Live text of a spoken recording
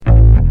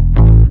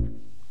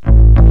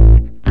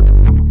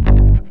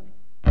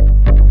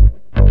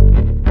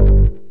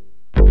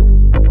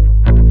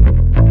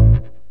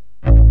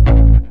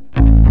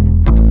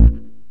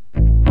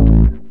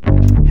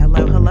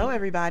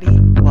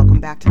everybody. Welcome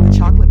back to the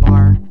Chocolate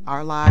Bar.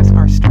 Our lives,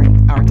 our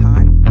strength, our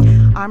time.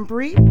 I'm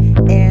Bree,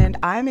 and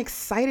I'm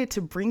excited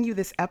to bring you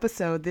this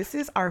episode. This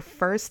is our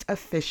first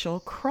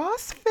official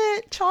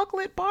CrossFit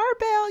Chocolate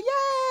Barbell.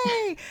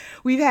 Yay!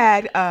 We've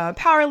had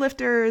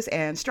powerlifters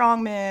and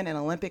strongmen and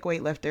Olympic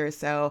weightlifters,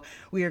 so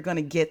we are going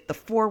to get the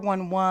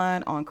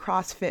 411 on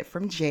CrossFit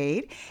from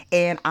Jade,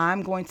 and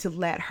I'm going to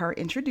let her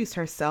introduce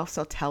herself.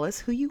 So tell us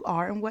who you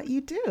are and what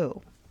you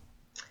do.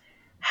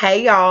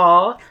 Hey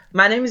y'all,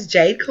 my name is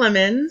Jade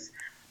Clemens.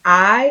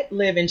 I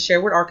live in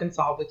Sherwood,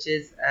 Arkansas, which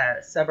is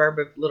a suburb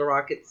of Little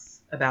Rock.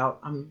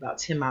 I'm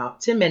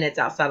about 10 minutes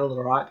outside of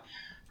Little Rock.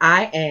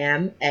 I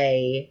am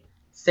a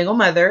single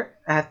mother.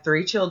 I have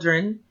 3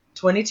 children,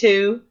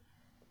 22,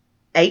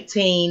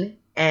 18,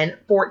 and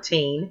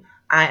 14.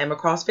 I am a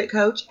CrossFit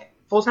coach,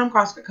 full-time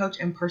CrossFit coach,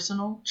 and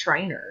personal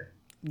trainer.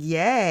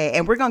 Yay.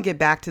 And we're going to get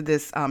back to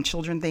this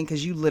children thing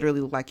because you literally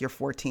look like you're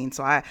 14.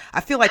 So I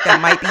feel like that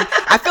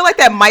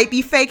might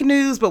be fake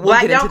news, but we'll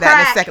get into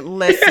that in a second.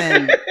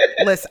 Listen.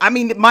 I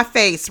mean, my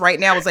face right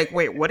now is like,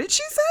 wait, what did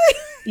she say?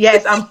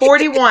 Yes, I'm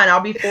 41.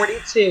 I'll be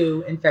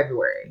 42 in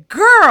February.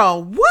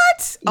 Girl,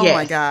 what? Oh yes.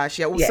 My gosh.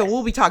 Yeah. Yes. So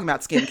we'll be talking about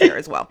skincare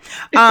as well.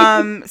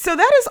 So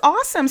that is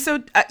awesome.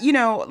 So,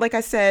 like I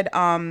said,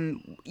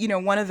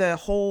 one of the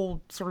whole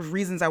sort of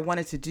reasons I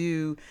wanted to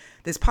do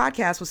this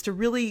podcast was to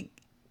really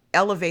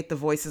elevate the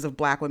voices of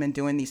Black women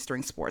doing these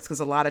string sports, because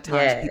a lot of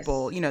times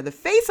people, the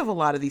face of a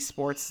lot of these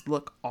sports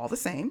look all the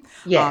same,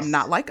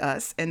 not like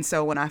us. And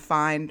so when I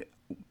find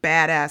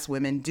badass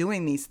women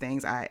doing these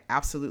things, I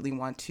absolutely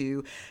want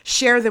to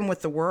share them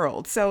with the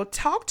world. So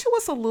talk to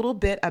us a little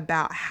bit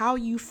about how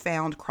you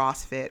found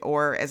CrossFit,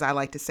 or as I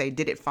like to say,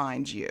 did it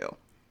find you?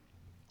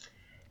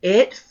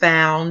 It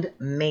found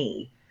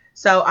me.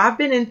 So I've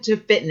been into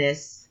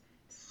fitness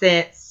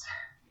since,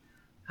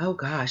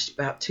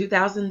 about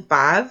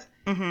 2005.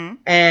 Mm-hmm.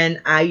 And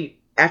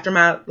after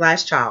my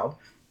last child,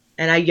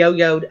 and I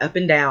yo-yoed up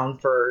and down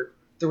for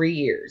 3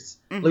 years,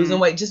 losing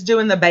weight, just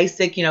doing the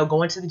basic,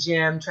 going to the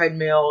gym,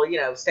 treadmill,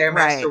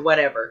 Stairmaster,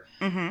 whatever.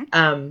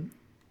 Mm-hmm.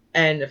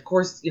 And of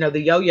course,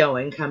 the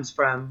yo-yoing comes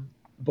from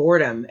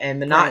boredom and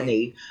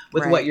monotony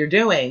with what you're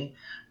doing.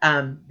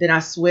 Then I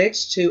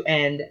switched to,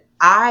 and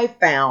I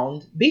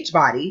found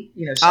Beachbody,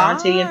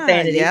 Shanti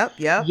Insanity. Yep.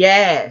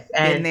 Yes.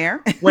 And been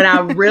there. When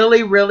I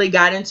really, really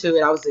got into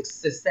it, I was a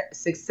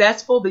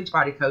successful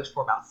Beachbody coach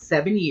for about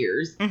 7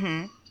 years.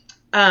 Mm-hmm.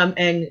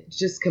 And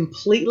just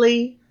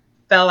completely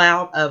fell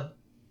out of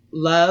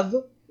love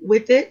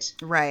with it.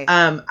 Right.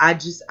 I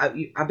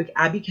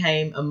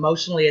became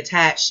emotionally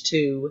attached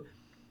to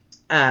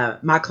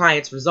my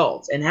clients'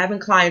 results, and having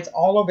clients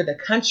all over the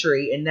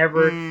country and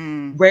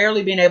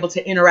rarely being able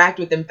to interact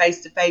with them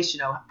face to face,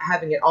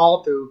 having it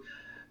all through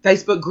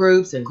Facebook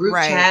groups and group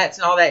chats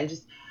and all that. And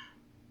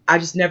I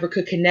just never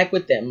could connect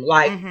with them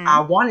like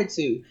I wanted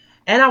to.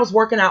 And I was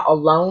working out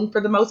alone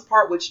for the most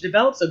part, which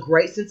develops a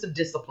great sense of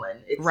discipline.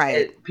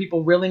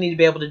 People really need to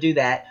be able to do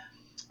that.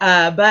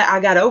 But I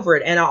got over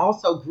it. And I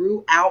also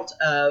grew out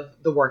of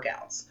the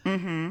workouts.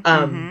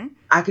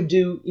 I could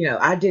do,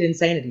 I did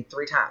Insanity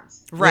 3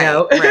 times. Right.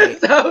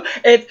 So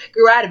it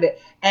grew out of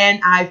it.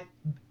 And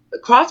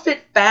CrossFit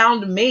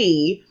found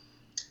me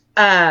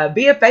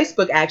via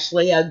Facebook,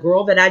 actually. A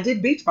girl that I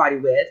did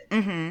Beachbody with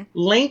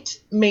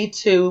linked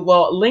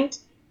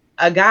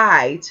a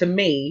guy to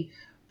me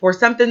for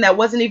something that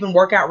wasn't even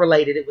workout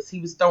related. He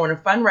was throwing a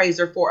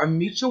fundraiser for a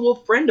mutual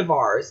friend of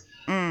ours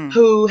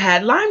who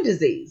had Lyme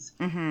disease,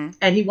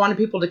 and he wanted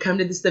people to come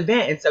to this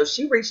event. And so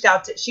she reached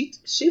out to,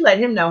 she let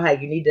him know,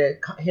 hey, you need to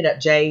hit up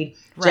Jade.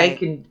 Jade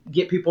can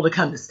get people to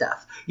come to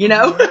stuff,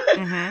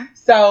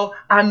 So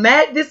I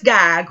met this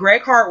guy,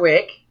 Greg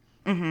Hartwick,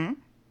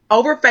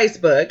 over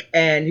Facebook,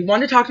 and he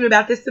wanted to talk to me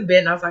about this event.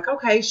 And I was like,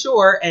 okay,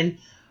 sure. And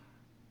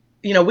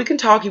we can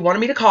talk. He wanted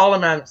me to call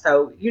him.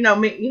 So,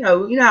 me, you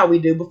know how we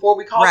do before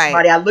we call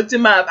somebody. I looked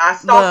him up. I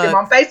stalked him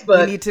on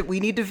Facebook. We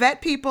need to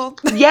vet people.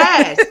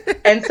 Yes.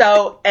 And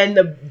so, and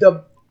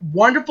the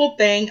wonderful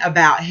thing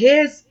about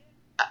his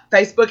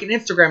Facebook and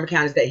Instagram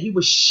account is that he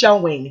was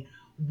showing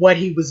what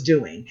he was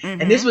doing.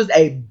 And this was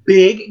a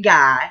big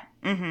guy.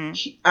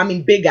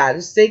 Big guy,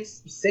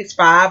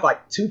 6'5",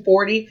 like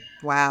 240.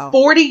 Wow.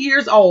 40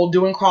 years old,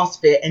 doing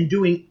CrossFit and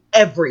doing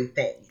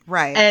everything.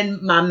 Right.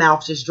 And my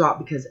mouth just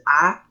dropped because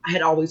I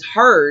had always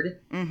heard,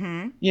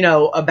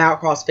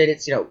 about CrossFit.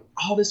 It's,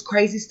 all this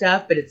crazy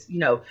stuff, but it's,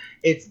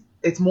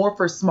 it's more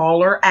for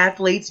smaller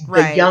athletes,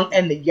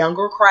 the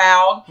younger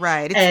crowd.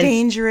 Right. It's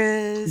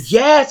dangerous.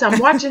 Yes. I'm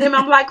watching him.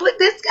 I'm like, look,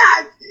 this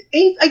guy,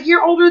 he's a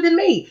year older than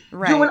me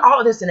doing all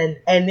of this. And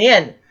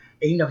then,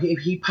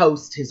 he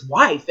posts his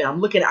wife, and I'm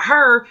looking at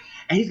her,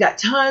 and he's got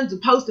tons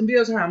of posts and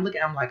videos of her.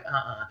 I'm like,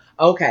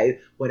 okay,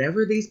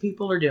 whatever these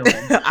people are doing,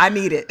 I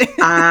need it.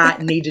 I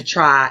need to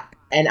try,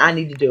 and I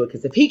need to do it,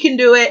 because if he can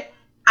do it,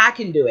 I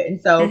can do it.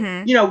 And so,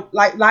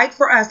 like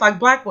for us, like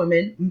Black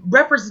women,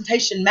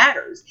 representation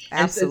matters.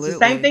 Absolutely. And it's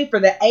the same thing for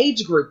the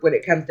age group when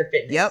it comes to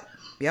fitness.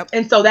 Yep.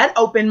 And so that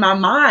opened my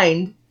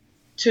mind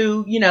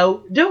to,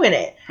 doing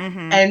it.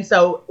 And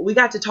so we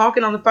got to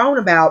talking on the phone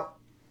about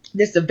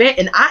this event,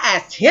 and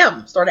I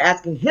started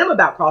asking him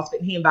about CrossFit,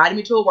 and he invited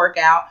me to a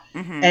workout.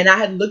 And I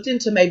had looked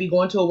into maybe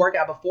going to a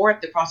workout before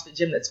at the CrossFit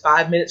gym that's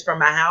 5 minutes from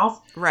my house.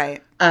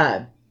 Right.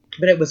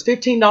 But it was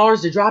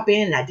 $15 to drop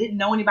in, and I didn't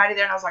know anybody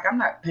there, and I was like, I'm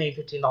not paying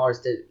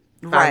 $15 to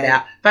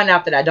find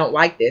out that I don't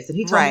like this. And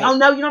he told me, oh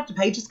no, you don't have to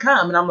pay, just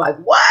come. And I'm like,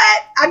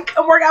 what? I can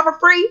come work out for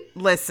free?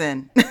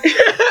 Listen.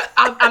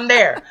 I'm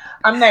there.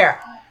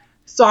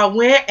 So I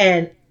went,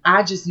 and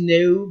I just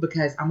knew,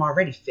 because I'm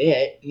already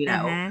fit, you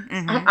know,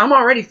 I'm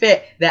already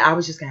fit, that I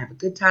was just going to have a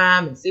good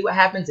time and see what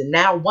happens. And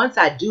now once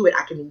I do it,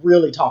 I can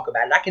really talk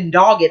about it. I can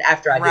dog it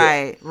after I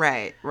do it.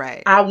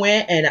 Right. I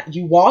went, and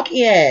you walk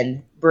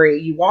in,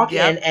 Bree,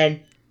 in,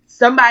 and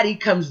somebody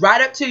comes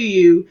right up to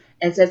you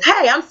and says,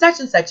 hey, I'm such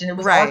and such. And it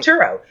was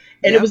Arturo.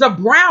 And it was a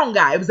brown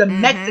guy. It was a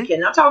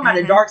Mexican. I'm talking about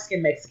a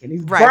dark-skinned Mexican.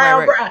 He's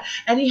brown.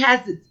 And he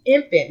has this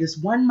infant, this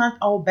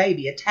 1-month-old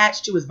baby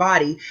attached to his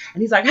body.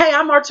 And he's like, hey,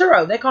 I'm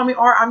Arturo. They call me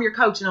Art. I'm your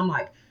coach. And I'm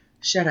like,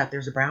 shut up.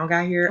 There's a brown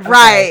guy here. Okay.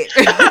 Right.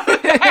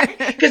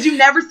 Because you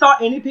never saw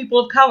any people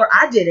of color.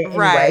 I didn't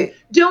anyway,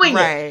 doing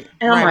it.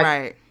 And I'm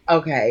like,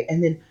 okay.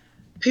 And then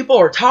people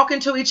are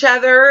talking to each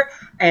other,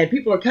 and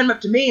people are coming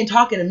up to me and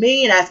talking to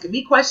me and asking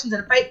me questions.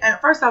 And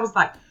at first I was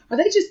like, are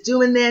they just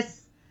doing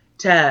this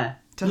to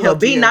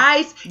be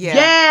nice?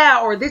 Yeah.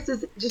 Or this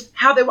is just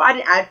how they were.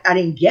 I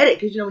didn't get it.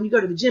 Because, when you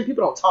go to the gym,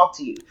 people don't talk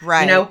to you.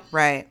 Right.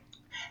 Right.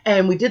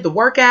 And we did the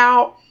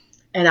workout,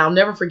 and I'll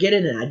never forget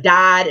it. And I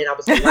died, and I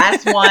was the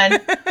last one.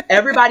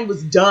 Everybody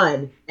was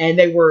done, and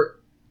they were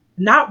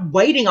not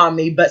waiting on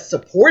me, but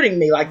supporting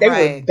me. Like, they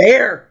were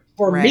there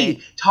for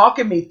me,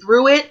 talking me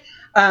through it,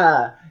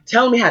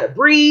 telling me how to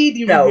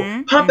breathe,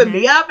 pumping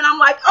me up. And I'm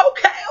like,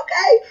 okay.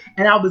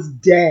 And I was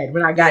dead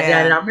when I got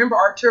done. And I remember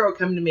Arturo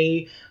coming to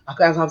me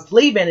as I was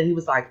leaving, and he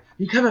was like,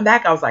 you coming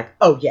back? I was like,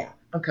 oh yeah,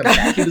 I'm coming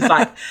back. He was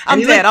like, I'm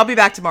dead. I'll be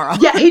back tomorrow.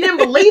 Yeah, he didn't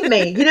believe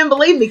me.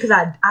 Because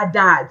I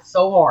died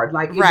so hard.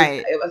 Like,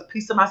 it was a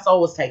piece of my soul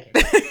was taken.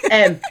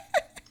 And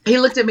he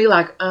looked at me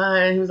like,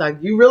 and he was like,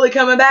 you really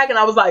coming back? And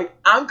I was like,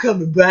 I'm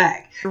coming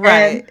back. Right.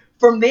 And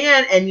from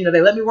then, and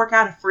they let me work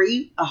out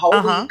a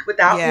whole week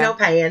without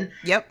paying.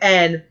 Yep.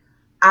 And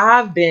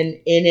I've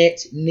been in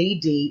it knee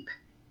deep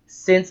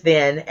since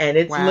then, and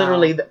it's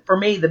literally, for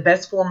me, the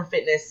best form of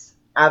fitness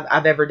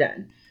I've ever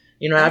done.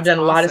 I've done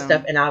a lot of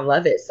stuff, and I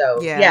love it.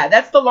 So yeah,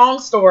 that's the long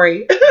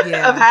story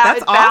of how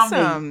it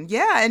found me.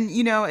 Yeah, and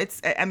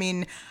it's, I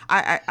mean,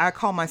 I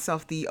call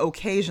myself the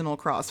occasional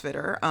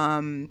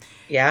CrossFitter.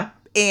 Yeah.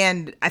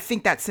 And I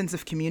think that sense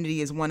of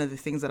community is one of the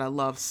things that I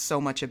love so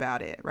much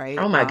about it, right?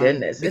 Oh my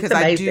goodness. Because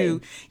I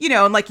do,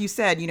 and like you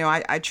said,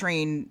 I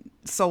train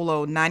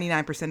solo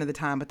 99% of the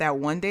time, but that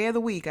one day of the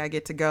week I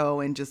get to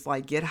go and just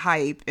like get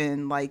hype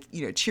and like,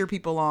 cheer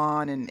people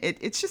on. And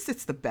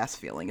it's the best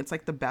feeling. It's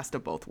like the best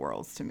of both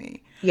worlds to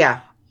me. Yeah.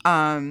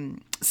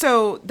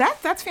 So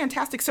that's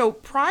fantastic. So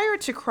prior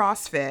to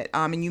CrossFit,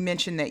 and you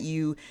mentioned that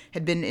you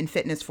had been in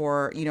fitness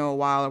for, a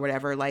while or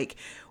whatever, like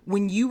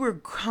when you were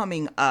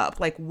coming up,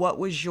 like what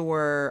was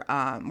your,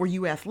 were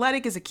you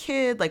athletic as a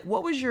kid? Like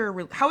what was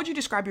how would you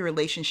describe your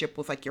relationship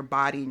with like your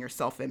body and your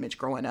self-image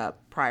growing up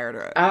prior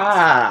to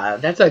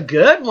CrossFit? That's a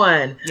good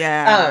one.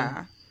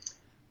 Yeah.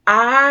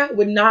 I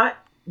would not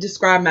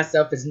describe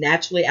myself as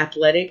naturally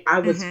athletic. I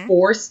was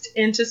forced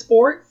into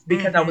sports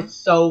because I was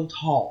so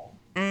tall.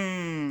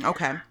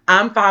 Okay.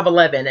 I'm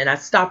 5'11", and I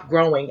stopped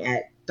growing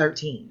at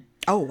 13.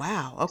 Oh,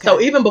 wow. Okay. So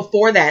even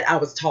before that, I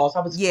was tall. So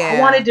I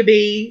wanted to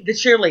be the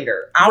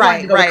cheerleader. I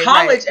wanted to go to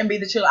college and be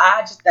the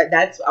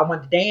cheerleader. I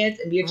wanted to dance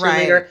and be a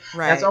cheerleader.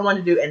 That's what I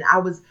wanted to do. And I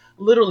was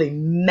literally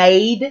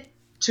made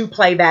to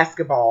play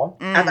basketball.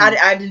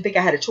 I didn't think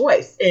I had a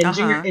choice in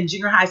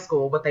junior high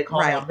school, what they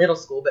call now middle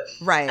school. But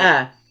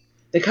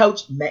the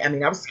coach,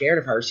 I was scared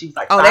of her. She was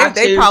like,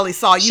 they probably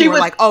saw you and were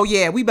like, oh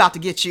yeah, we about to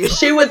get you.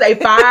 She was a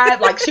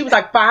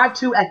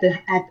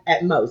 5'2"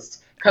 at most.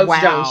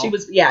 Coach Jones. She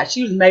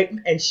was made,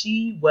 and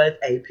she was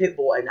a pit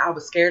bull, and I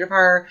was scared of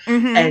her.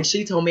 And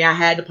she told me I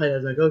had to play. And I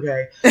was like,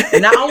 okay.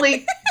 And not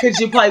only could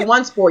you play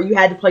one sport, you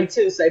had to play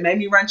two. So they made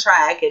me run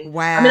track, and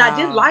I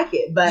did like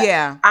it, but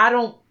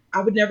I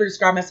would never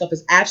describe myself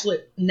as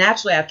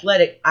naturally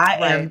athletic. I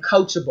am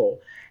coachable,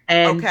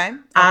 and and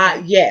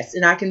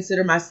I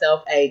consider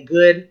myself a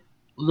good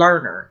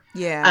learner.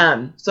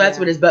 Yeah. So that's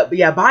what it is. But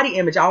yeah, body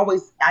image. I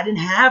didn't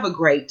have a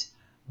great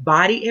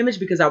body image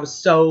because I was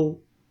so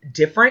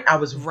different. I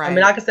was,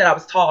 like I said, I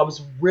was tall. I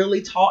was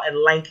really tall and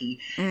lanky.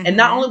 And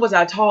not only was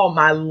I tall,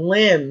 my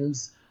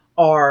limbs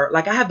are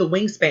like, I have the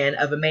wingspan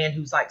of a man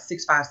who's like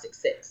 6'5",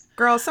 6'6".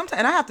 Girl, sometimes,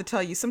 and I have to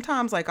tell you,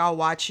 sometimes like I'll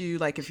watch you,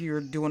 like if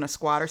you're doing a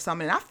squat or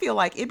something, and I feel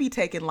like it'd be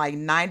taking like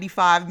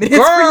 95 minutes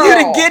for you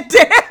to get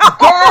down.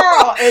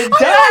 Girl, it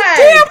does. Like,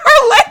 damn,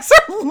 her legs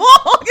are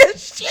long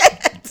as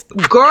shit.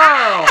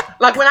 Girl,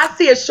 like when I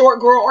see a short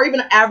girl or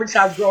even an average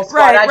size girl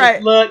squat, I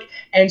just look,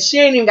 and she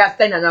ain't even got to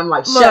say nothing. I'm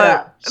like, shut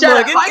up.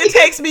 It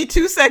takes me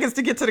 2 seconds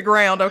to get to the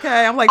ground,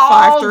 okay? I'm like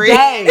 5'3".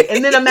 Day.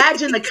 And then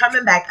imagine the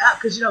coming back up,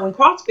 because in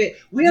CrossFit,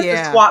 we have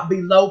to squat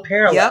below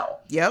parallel.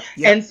 Yep.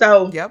 And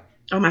so,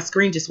 oh, my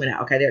screen just went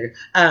out. Okay, there we go.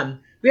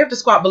 We have to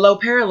squat below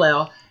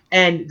parallel,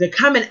 And the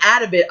coming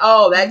out of it,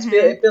 oh, that's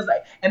it feels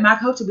like, and my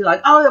coach would be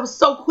like, oh, that was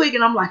so quick.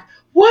 And I'm like,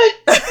 what?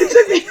 It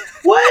took me,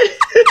 what?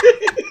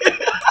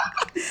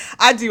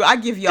 I do. I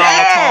give y'all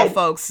tall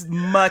folks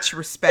much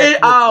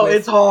respect. With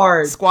it's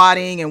hard.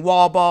 Squatting and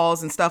wall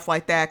balls and stuff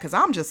like that. Cause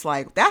I'm just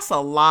like, that's a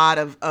lot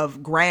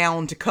of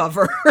ground to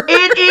cover.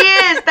 It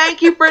is.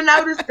 Thank you for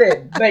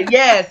noticing. But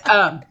yes,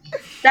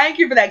 thank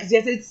you for that. Cause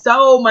yes, it's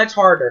so much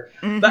harder.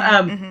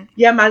 But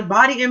yeah, my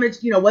body image,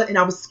 you know what? And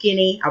I was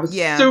skinny. I was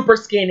super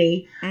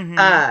skinny.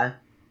 And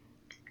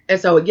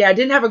so, yeah, I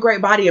didn't have a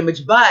great body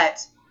image,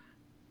 but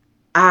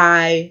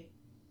I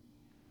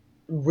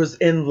was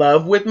in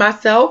love with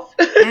myself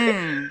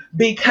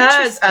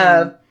because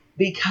of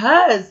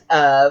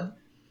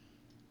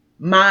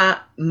my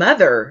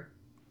mother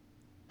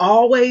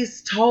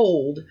always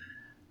told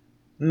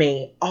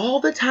me all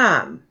the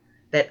time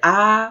that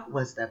I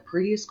was the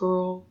prettiest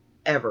girl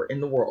ever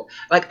in the world.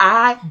 Like,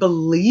 I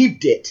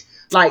believed it.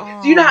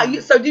 Like, do you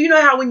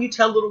know how when you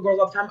tell little girls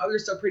all the time, oh,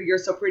 you're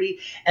so pretty,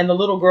 and the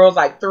little girl's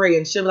like 3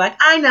 and she'll be like,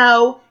 I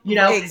know, you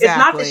know, It's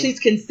not that she's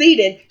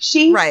conceited.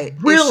 She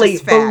really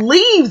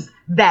believes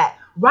that.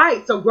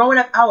 Right. So growing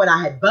up, and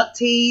I had buck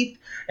teeth,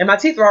 and my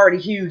teeth were already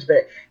huge,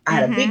 but I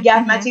had a big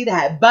gap in my teeth. I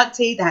had buck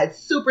teeth. I had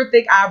super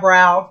thick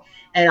eyebrows,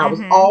 and I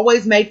was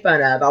always made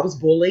fun of. I was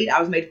bullied. I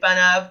was made fun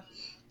of,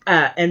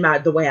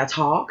 and the way I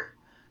talk.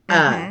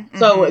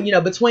 So, you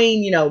know,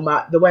 between, you know,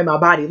 the way my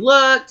body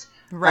looked,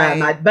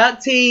 my buck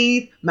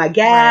teeth, my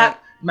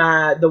gap,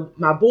 my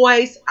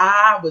voice,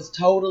 I was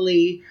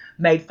totally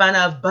made fun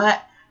of,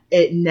 but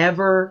it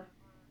never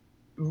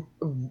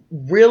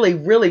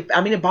really,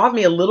 I mean, it bothered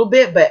me a little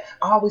bit, but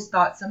I always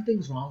thought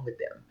something's wrong with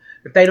them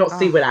if they don't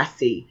see what I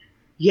see.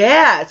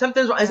 Yeah,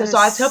 something's wrong. And so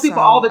I tell people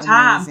all the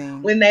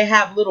time when they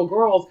have little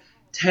girls,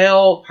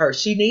 tell her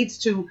she needs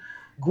to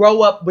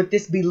grow up with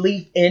this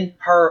belief in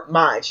her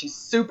mind. She's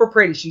super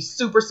pretty. She's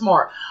super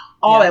smart.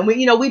 And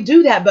we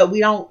do that, but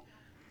we don't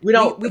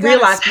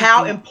realize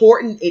how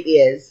important it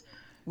is.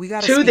 We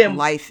got to speak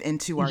life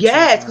into our children.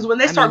 Yes, because when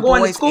they start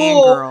going to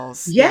school, and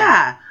girls,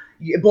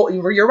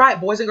 you're right,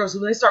 boys and girls.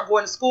 When they start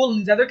going to school and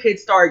these other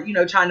kids start, you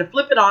know, trying to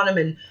flip it on them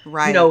and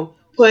you know,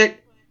 put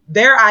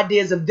their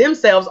ideas of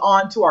themselves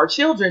onto our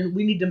children,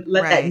 we need to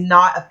let that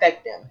not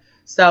affect them.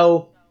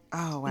 So.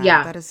 Oh wow!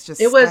 Yeah, that is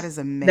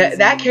amazing.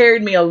 That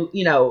carried me,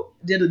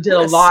 did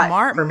a lot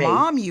smart for me.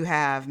 Mom you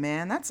have,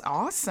 man. That's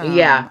awesome.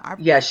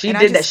 Yeah, she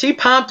did that. She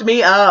pumped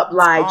me up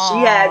like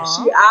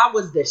I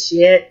was the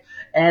shit,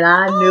 and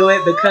I knew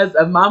it because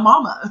of my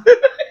mama.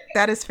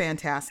 That is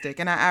fantastic,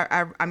 and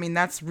I mean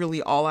that's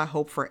really all I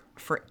hope for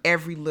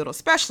every little,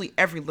 especially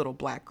every little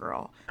Black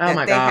girl.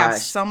 That they have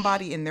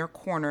somebody in their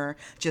corner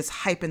just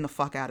hyping the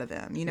fuck out of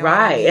them. You know, right?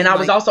 What I mean? And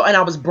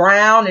I was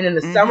brown, and in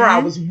the summer I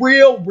was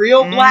real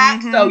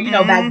Black. So you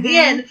know, back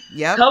then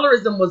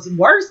colorism was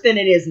worse than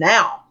it is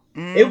now.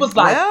 It was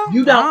like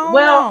you're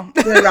right.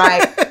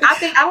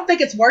 I don't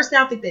think it's worse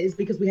now. I think that it's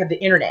because we have the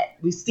internet.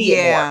 We see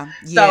it more.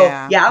 So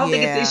I don't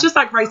think it's just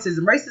like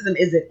racism. Racism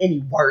isn't any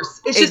worse.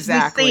 It's just we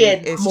see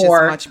it it's more.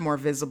 Just much more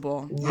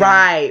visible.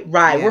 Right.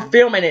 Yeah. We're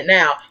filming it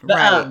now.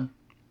 But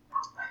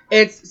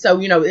it's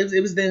so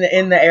it was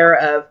in the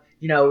era of,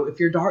 you know, if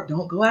you're dark,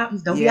 don't go out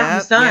and don't be out in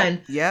the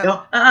sun.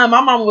 My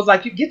mama was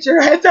like, you get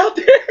your ass out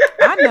there.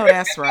 I know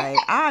that's right.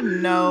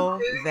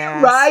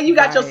 Right. You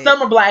got your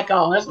summer black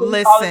on. That's what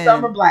we call it,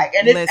 summer black.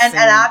 And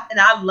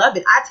I love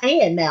it. I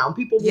tan now.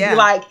 People will be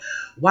like,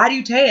 why do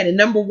you tan? And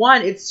number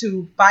one, it's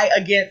to fight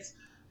against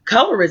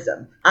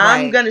colorism.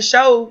 I'm going to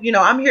show,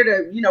 I'm here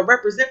to,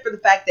 represent for the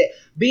fact that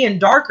being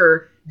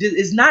darker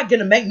is not going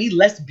to make me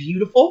less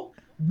beautiful.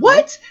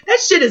 What? That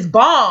shit is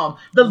bomb.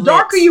 The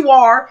darker you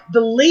are,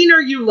 the leaner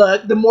you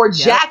look, the more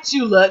jacked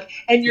you look,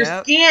 and your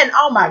skin,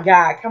 oh my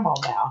God, come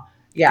on now.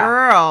 Yeah.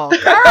 Girl,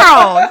 you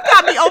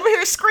got me over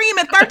here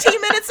screaming 13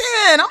 minutes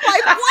in. I'm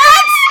like,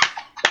 what?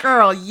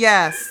 Girl,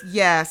 yes,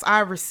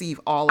 I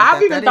receive all of that.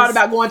 I've even thought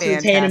about going to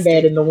the tanning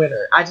bed in the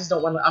winter. I just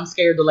don't want to. I'm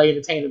scared to lay in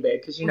the tanning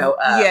bed because Final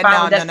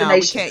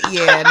Destination. We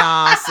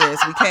can't. Sis,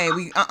 we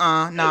can't.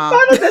 Final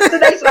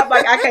Destination. I'm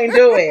like, I can't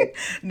do it.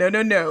 No.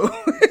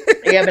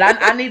 Yeah,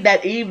 but I need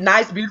that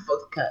nice, beautiful,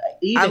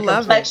 even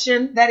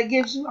complexion that it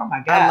gives you. Oh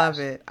my God, I love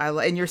it.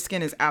 And your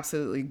skin is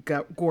absolutely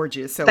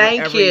gorgeous. So thank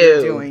whatever you.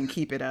 You're doing,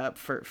 keep it up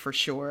for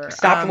sure.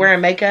 Stop wearing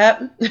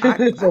makeup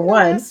for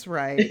one. That's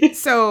right.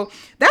 So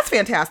that's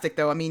fantastic,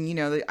 though. I mean,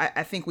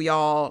 I think we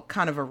all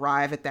kind of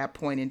arrive at that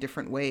point in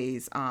different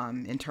ways,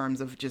 in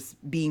terms of just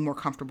being more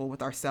comfortable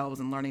with ourselves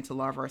and learning to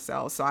love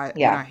ourselves. So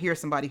when I hear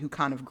somebody who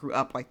kind of grew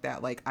up like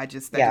that, like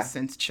just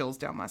sends chills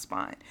down my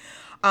spine.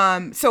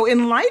 So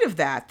in light of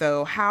that,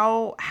 though,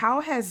 how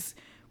has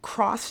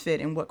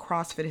CrossFit and what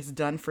CrossFit has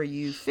done for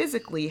you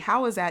physically,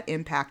 how has that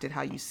impacted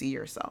how you see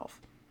yourself?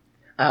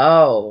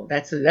 Oh,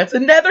 that's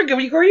another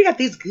good. Girl, you got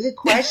these good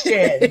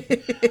questions.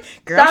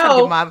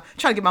 Girl, I'm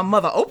trying to get my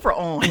mother Oprah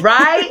on.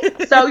 Right?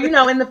 So,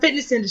 in the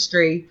fitness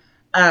industry,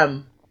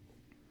 having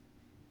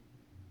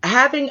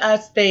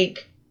us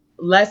think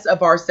less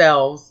of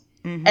ourselves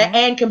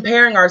and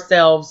comparing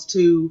ourselves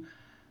to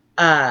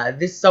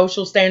this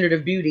social standard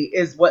of beauty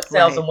is what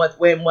sells and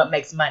what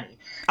makes money.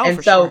 Oh, and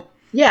for so sure.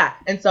 yeah,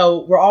 and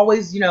so we're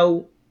always,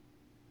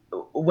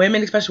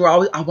 women especially, we're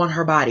always, I want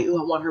her body,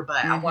 ooh, I want her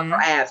butt, I want her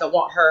abs, I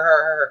want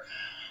her.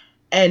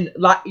 And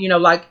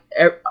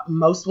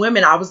most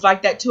women, I was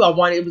like that too.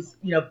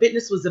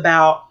 Fitness was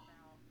about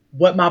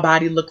what my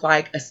body looked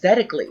like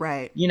aesthetically.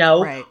 Right.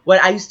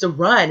 What I used to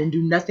run and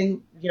do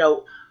nothing,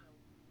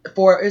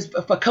 for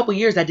a couple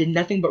years, I did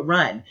nothing but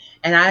run,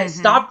 and I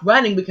stopped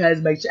running because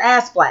it makes your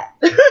ass flat.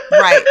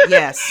 Right.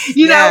 Yes.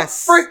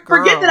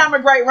 Forget that I'm a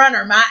great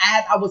runner. My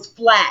ass, I was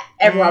flat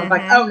everywhere. I was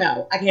like, oh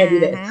no, I can't do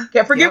this.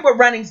 Okay, forget what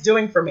running's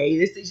doing for me.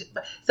 Even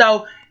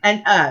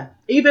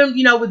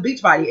with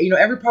Beachbody,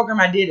 every program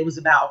I did, it was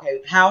about,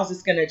 okay, how is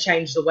this going to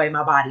change the way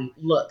my body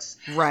looks?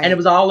 Right. And it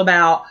was all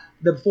about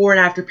the before and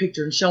after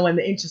picture and showing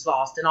the inches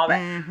lost and all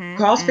that.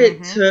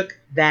 CrossFit took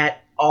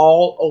that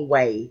all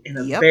away in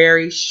a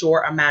very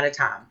short amount of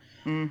time.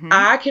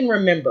 I can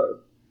remember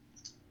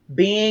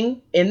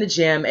being in the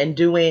gym and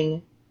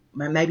doing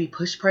maybe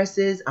push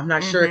presses. I'm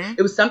not sure.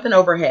 It was something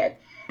overhead.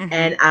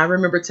 And I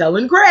remember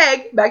telling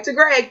Greg,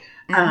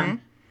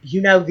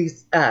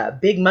 these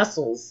big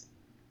muscles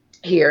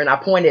here. And I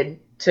pointed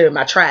to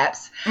my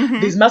traps,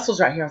 these muscles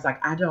right here. I was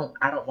like, I don't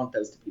want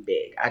those to be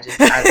big. I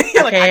can't. I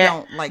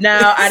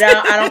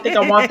don't think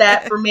I want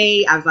that for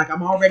me. I was like,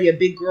 I'm already a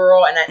big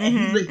girl.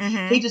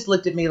 And he just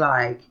looked at me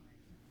like,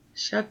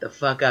 shut the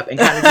fuck up, and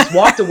kind of just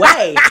walked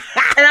away.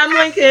 And I'm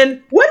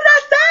thinking, what did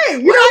I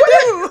say? What did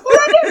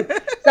I do?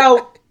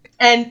 So,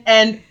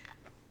 and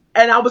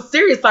I was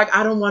serious. Like,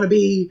 I don't want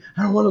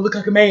to look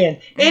like a man.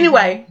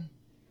 Anyway,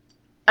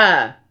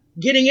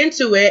 getting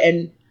into it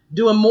and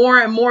doing more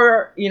and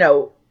more,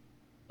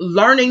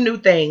 learning new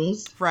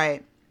things.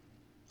 Right.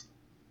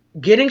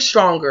 Getting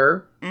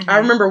stronger. I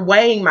remember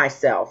weighing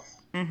myself.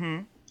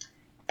 And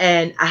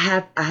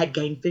I had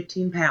gained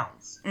 15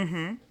 pounds.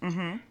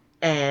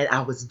 And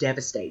I was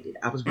devastated.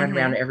 I was running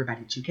around to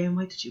everybody. Did you gain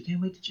weight? Did you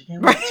gain weight? Did you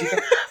gain weight?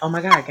 Oh my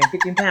God, I gained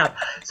 15 pounds.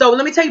 So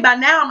let me tell you, by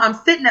now I'm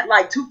sitting at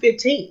like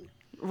 215.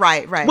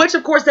 Right. Which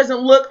of course doesn't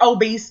look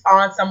obese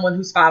on someone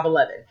who's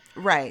 5'11".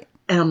 Right.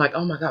 And I'm like,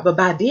 oh my God. But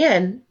by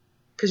then,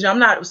 because I'm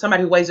not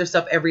somebody who weighs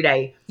herself every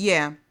day.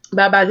 Yeah.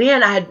 But by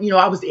then I had,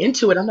 I was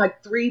into it. I'm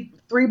like three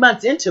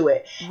months into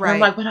it. Right. And I'm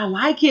like, but I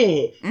like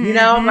it.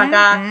 I'm like,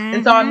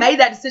 and so I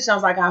made that decision. I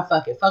was like,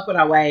 fuck it. Fuck what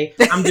I weigh.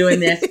 I'm doing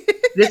this.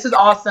 This is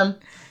awesome.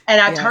 And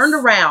I turned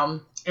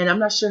around, and I'm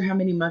not sure how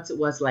many months it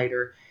was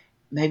later,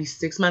 maybe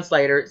 6 months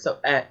later. So,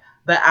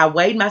 but I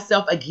weighed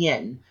myself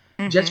again,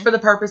 just for the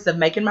purpose of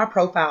making my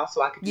profile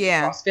so I could do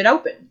CrossFit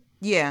Open.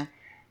 Yeah.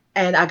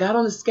 And I got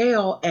on the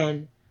scale,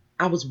 and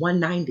I was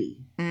 190.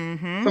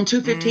 From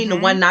 215 to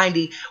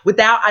 190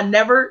 I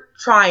never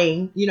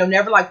trying,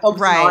 never like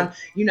focusing on,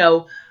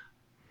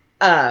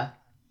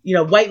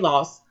 weight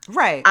loss.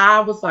 Right.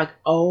 I was like,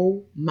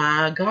 oh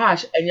my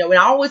gosh. And, when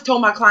I always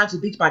told my clients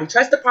with Beachbody,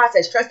 trust the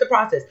process.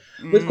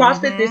 With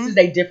CrossFit, this is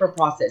a different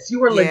process.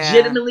 You are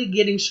legitimately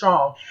getting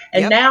strong.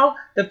 And now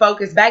the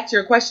focus, back to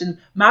your question,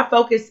 my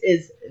focus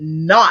is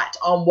not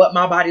on what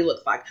my body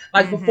looks like.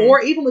 Like before,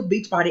 even with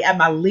Beachbody at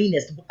my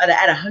leanest, at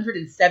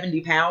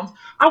 170 pounds,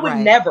 I would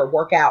never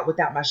work out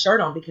without my shirt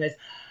on because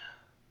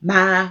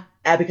I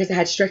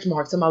had stretch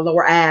marks on my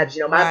lower abs.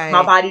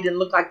 My body didn't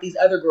look like these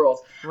other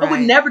girls. Right. I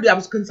would never do. I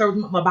was concerned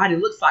with what my body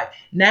looks like.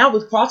 Now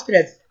with CrossFit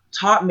has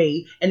taught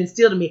me and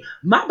instilled in me,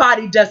 my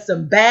body does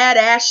some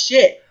badass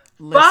shit.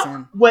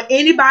 Fuck what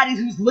anybody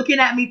who's looking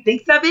at me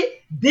thinks of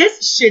it.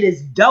 This shit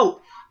is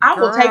dope. I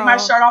will take my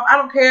shirt off. I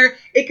don't care.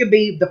 It could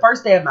be the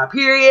first day of my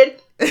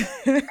period.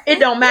 It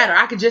don't matter.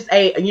 I could just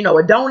a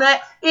donut.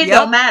 It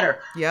don't matter.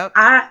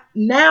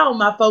 Now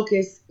my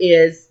focus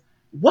is,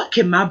 what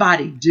can my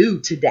body do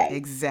today?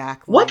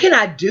 Exactly. What can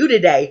I do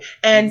today?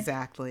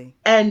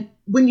 And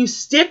when you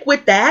stick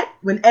with that,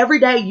 when every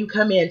day you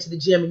come into the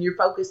gym and your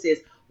focus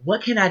is,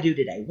 what can I do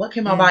today? What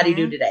can my body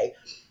do today?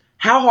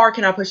 How hard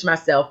can I push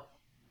myself?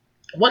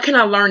 What can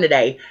I learn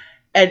today?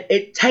 And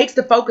it takes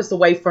the focus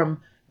away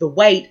from the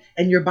weight,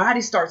 and your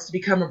body starts to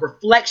become a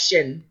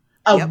reflection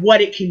of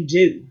what it can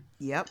do.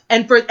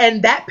 And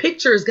that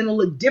picture is going to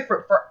look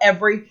different for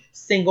every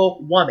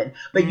single woman.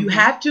 But you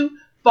have to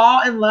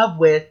fall in love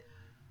with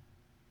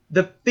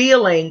the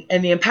feeling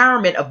and the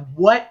empowerment of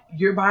what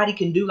your body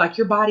can do. Like,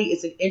 your body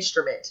is an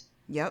instrument.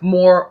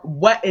 More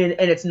and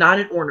it's not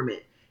an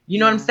ornament. You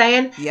know what I'm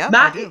saying?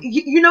 I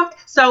do.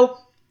 So,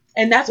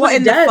 and that's what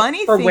it does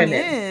for women. The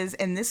funny thing is,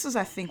 and this is,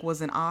 I think, was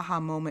an aha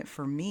moment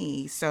for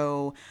me.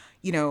 So,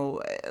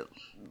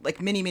 like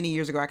many, many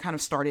years ago, I kind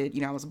of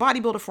started, I was a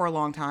bodybuilder for a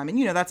long time,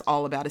 and, that's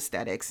all about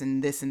aesthetics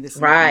and this and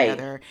the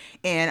other.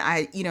 And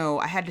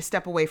I had to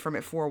step away from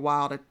it for a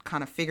while to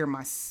kind of figure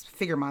my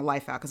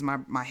life out, because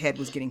my head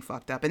was getting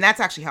fucked up. And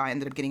that's actually how I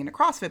ended up getting into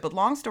CrossFit. But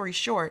long story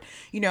short,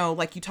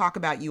 like you talk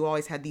about, you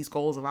always had these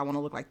goals of, I want to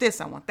look like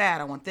this, I want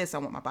that, I want this, I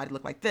want my body to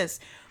look like this.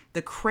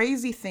 The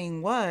crazy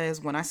thing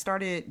was, when I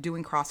started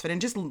doing CrossFit and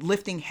just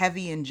lifting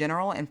heavy in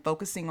general and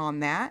focusing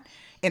on that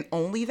and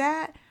only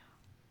that,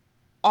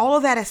 all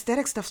of that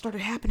aesthetic stuff started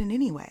happening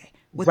anyway.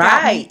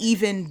 without me Right.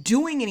 even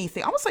doing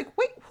anything. I was like,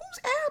 wait,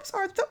 whose abs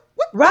are the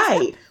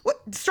Right.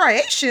 what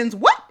striations?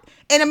 What?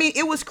 And I mean,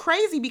 it was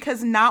crazy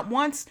because not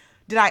once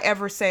did I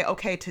ever say,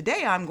 okay,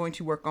 today I'm going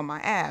to work on my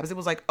abs. It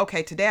was like,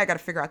 okay, today I got to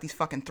figure out these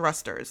fucking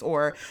thrusters,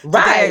 or today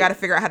I got to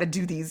figure out how to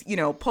do these,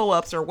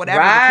 pull-ups or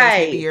whatever the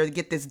case may be, or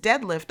get this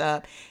deadlift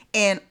up.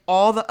 And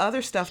all the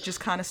other stuff just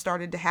kind of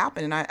started to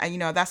happen. And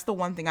I that's the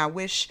one thing I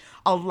wish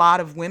a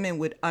lot of women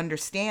would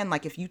understand.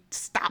 Like, if you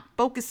stop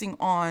focusing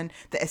on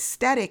the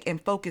aesthetic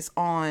and focus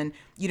on,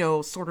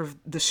 sort of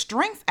the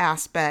strength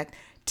aspect,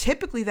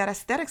 typically that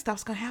aesthetic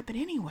stuff's going to happen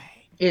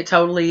anyway. It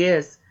totally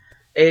is.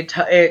 It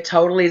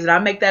totally is. And I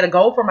make that a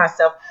goal for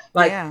myself.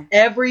 Like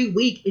every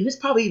week, and it's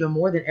probably even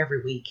more than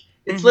every week.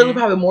 It's literally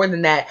probably more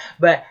than that.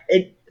 But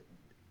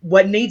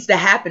what needs to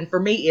happen for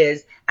me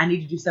is I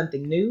need to do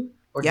something new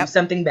or do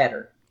something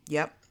better.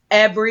 Yep.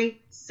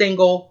 Every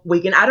single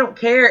week. And I don't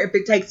care if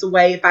it takes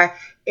away,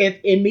 if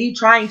in me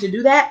trying to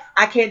do that,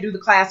 I can't do the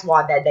class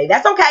WOD that day.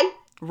 That's okay.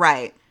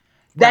 Right.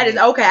 That is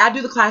okay. I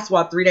do the class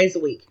WOD 3 days a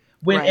week.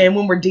 And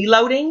when we're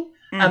deloading,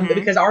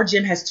 because our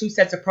gym has 2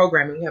 sets of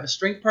programming. We have a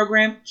strength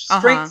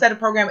set of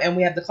program, and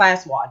we have the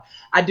class WOD.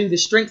 I do the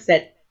strength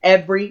set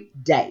every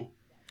day.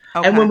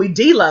 Okay. And when we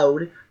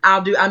deload,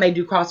 I may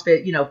do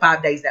CrossFit,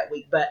 5 days that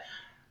week. But,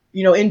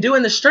 in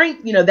doing the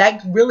strength,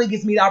 that really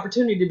gives me the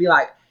opportunity to be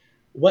like,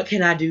 what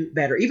can I do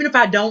better? Even if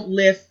I don't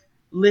lift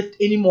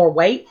any more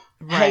weight,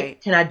 hey,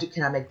 can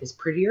I make this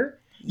prettier?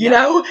 Can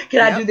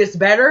I do this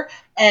better?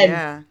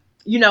 And,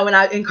 and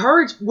I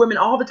encourage women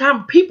all the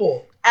time,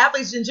 people,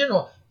 athletes in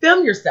general,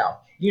 film yourself.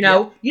 You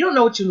don't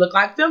know what you look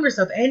like. Film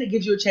yourself, and it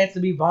gives you a chance to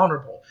be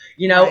vulnerable.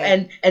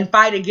 And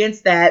fight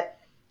against that.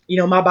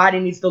 My body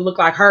needs to look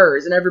like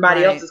hers and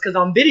everybody else's, because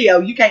on video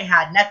you can't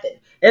hide nothing.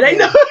 It ain't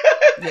no.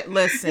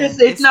 Listen,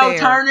 it's no there.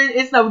 Turning.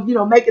 It's no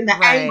making the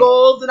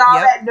angles and all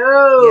that.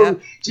 No,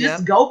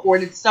 just go for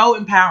it. It's so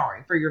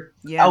empowering for your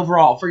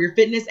overall, for your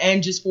fitness,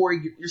 and just for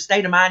your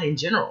state of mind in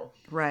general.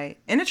 Right.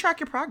 And to track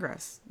your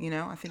progress, I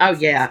think.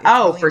 It's really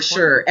for important.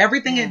 Sure.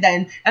 Everything is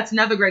then. That's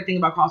another great thing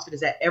about CrossFit,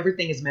 is that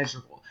everything is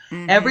measurable.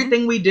 Mm-hmm.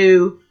 Everything we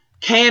do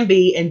can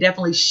be, and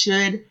definitely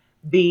should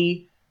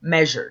be,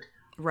 measured.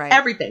 Right.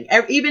 Everything.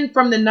 Even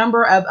from the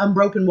number of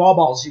unbroken wall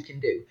balls you can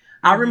do.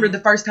 I remember the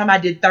first time I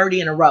did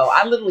 30 in a row.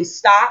 I literally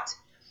stopped.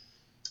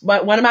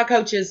 But one of my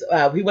coaches,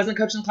 he wasn't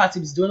coaching the class. He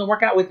was doing the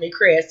workout with me,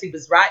 Chris. He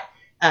was right.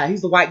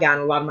 He's the white guy in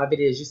a lot of my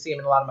videos. You see him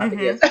in a lot of my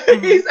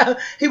videos.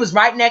 He was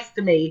right next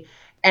to me.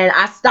 And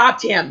I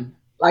stopped him,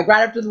 like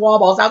right after the wall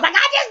balls. I was like,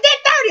 I just did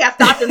 30. I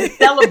stopped him to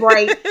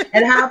celebrate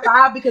and high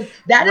five, because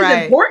that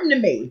is important to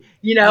me,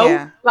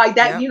 like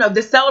that,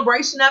 the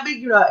celebration of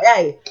it,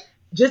 hey,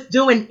 just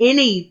doing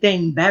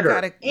anything better.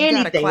 You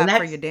gotta clap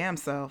for your damn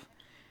self.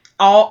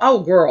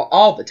 Girl,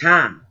 all the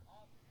time.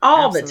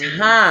 Absolutely. The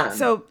time.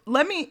 So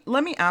let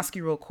me ask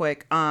you real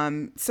quick.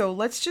 So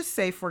let's just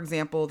say, for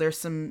example, there's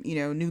some,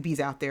 newbies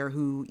out there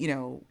who,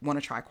 want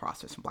to try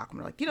CrossFit, some Black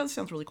women are like, this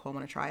sounds really cool. I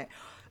want to try it.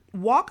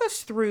 Walk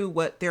us through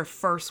what their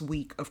first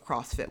week of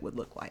CrossFit would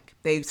look like.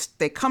 They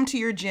come to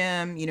your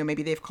gym,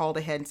 maybe they've called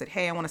ahead and said,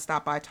 hey, I want to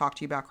stop by, talk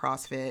to you about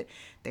CrossFit.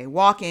 They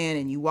walk in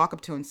and you walk up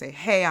to them and say,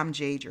 hey, I'm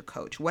Jade, your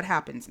coach. What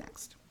happens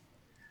next?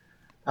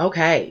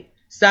 Okay.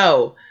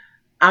 So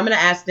I'm going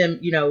to ask them,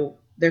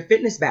 their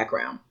fitness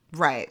background.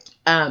 Right.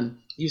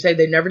 You say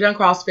they've never done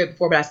CrossFit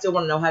before, but I still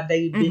want to know, have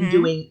they been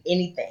doing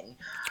anything?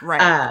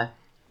 Right.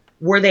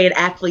 Were they an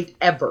athlete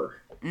ever?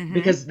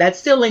 Because that's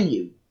still in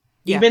you.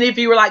 Yeah. Even if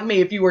you were like me,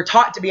 if you were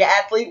taught to be an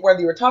athlete, whether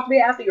you were taught to be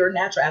an athlete or a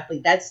natural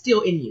athlete, that's still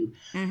in you.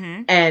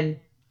 And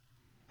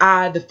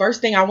the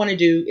first thing I want to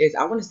do is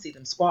I want to see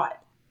them squat.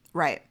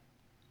 Right.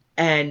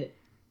 And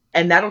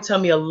that'll tell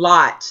me a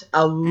lot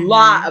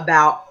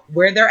about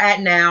where they're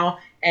at now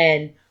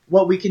and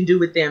what we can do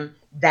with them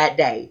that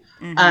day.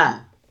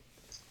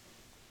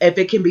 If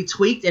it can be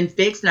tweaked and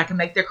fixed and I can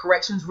make their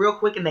corrections real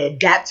quick and they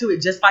adapt to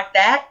it just like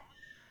that,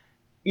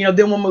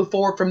 then we'll move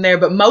forward from there.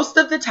 But most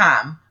of the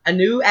time, a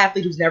new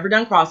athlete who's never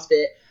done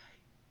CrossFit,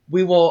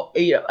 we will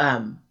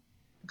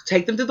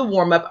take them through the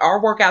warm-up.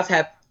 Our workouts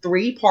have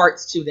 3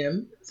 parts to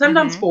them,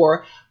 sometimes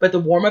 4, but the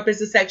warm-up is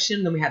a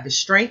section. Then we have the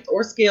strength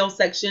or skill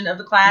section of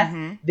the class.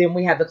 Then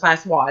we have the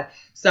class WOD.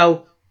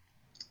 So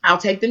I'll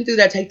take them through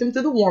that, take them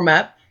through the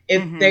warm-up.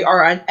 If they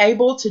are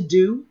unable to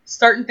do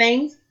certain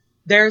things,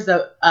 there's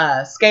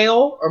a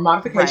scale or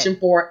modification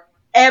for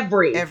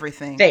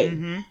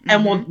everything.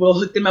 And we'll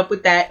hook them up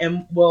with that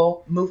and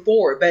we'll move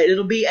forward. But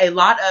it'll be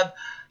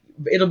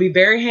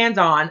very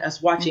hands-on,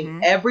 us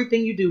watching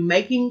everything you do,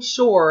 making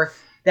sure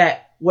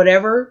that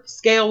whatever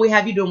scale we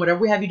have you doing, whatever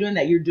we have you doing,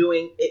 that you're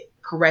doing it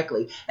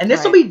correctly. And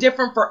this will be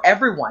different for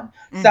everyone.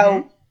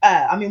 So,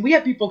 we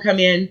have people come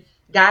in,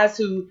 guys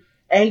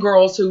and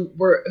girls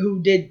who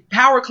did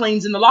power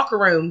cleans in the locker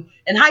room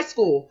in high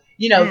school,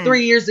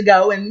 3 years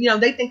ago. And,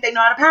 they think they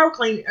know how to power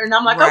clean. And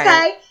I'm like,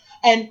 okay.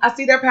 And I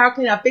see their power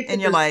clean, I fix it.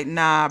 And you're like,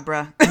 nah,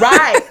 bruh.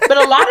 Right. But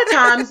a lot of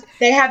times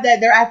they have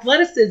their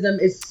athleticism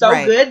is so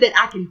good that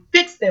I can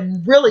fix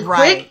them really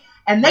quick.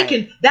 And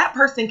that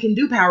person can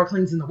do power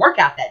cleans in the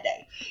workout that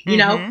day, you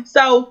know?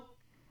 So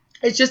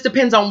It just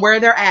depends on where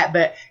they're at,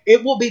 but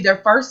it will be their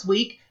first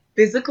week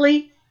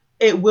physically.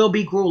 It will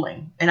be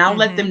grueling, and I'll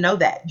let them know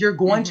that you're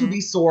going to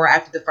be sore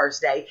after the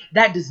first day.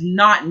 That does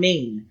not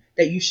mean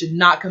that you should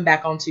not come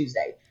back on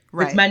Tuesday.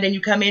 If it's Monday and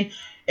you come in,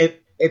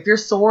 if you're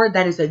sore,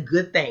 that is a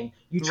good thing.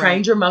 You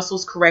trained your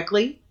muscles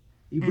correctly.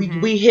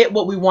 We hit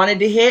what we wanted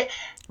to hit.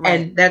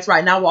 And that's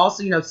right. Now, we'll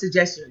also,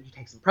 suggest you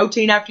take some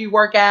protein after you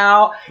work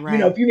out.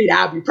 If you need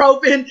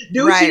ibuprofen,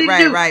 do what you need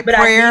to do. But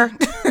prayer.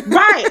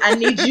 I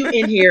need you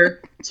in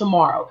here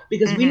tomorrow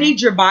because we need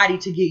your body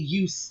to get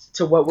used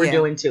to what we're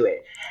doing to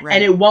it.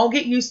 And it won't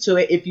get used to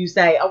it if you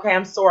say, okay,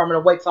 I'm sore. I'm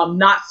going to wait till I'm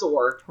not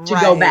sore to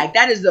go back.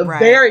 That is a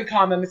very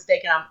common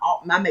mistake.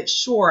 And I make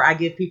sure I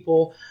give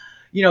people,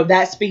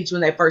 that speech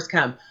when they first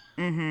come.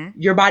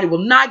 Your body will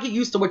not get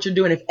used to what you're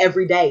doing if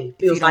every day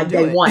feels like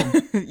day one.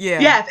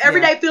 If every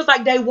day feels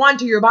like day one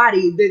to your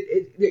body,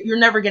 you're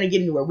never going to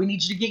get anywhere. We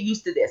need you to get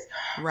used to this.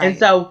 And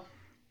so,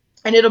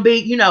 and it'll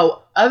be,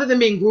 other than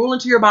being grueling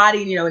to your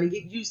body, and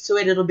get used to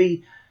it, it'll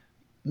be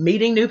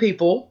meeting new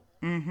people,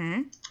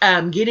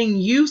 getting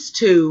used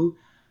to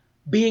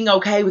being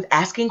okay with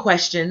asking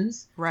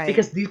questions.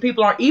 Because these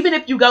people aren't, even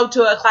if you go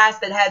to a class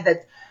that had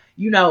that,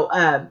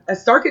 a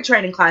circuit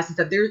training class and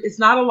stuff, it's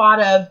not a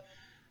lot of,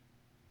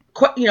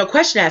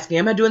 question asking.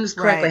 Am I doing this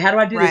correctly? How do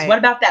I do this? What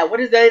about that?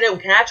 What is that?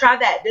 Can I try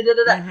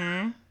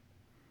that?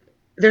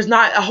 There's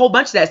not a whole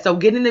bunch of that. So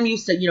getting them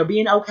used to,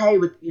 being okay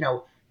with,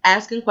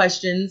 asking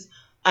questions.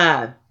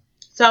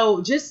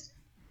 So just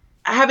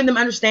having them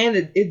understand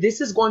that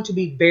this is going to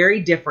be very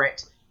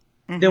different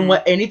than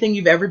what anything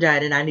you've ever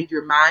done. And I need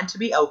your mind to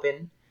be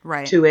open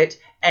to it.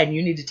 And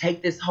you need to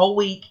take this whole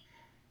week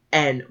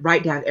and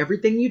write down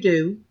everything you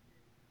do.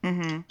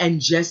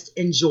 And just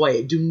enjoy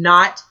it. Do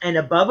not, and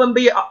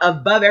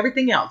above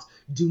everything else,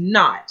 do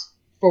not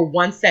for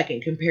 1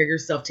 second compare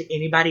yourself to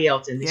anybody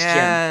else in this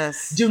gym.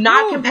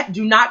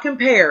 Do not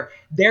compare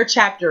their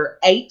chapter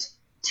 8,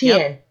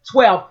 10,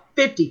 12,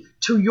 50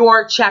 to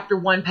your chapter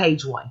 1,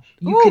 page 1.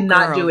 You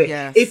cannot do it.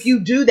 If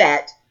you do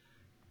that,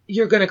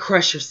 you're going to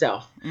crush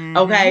yourself.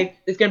 Okay?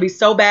 It's going to be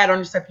so bad on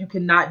yourself. You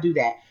cannot do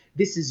that.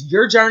 This is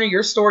your journey,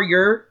 your story,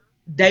 your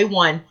day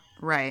one.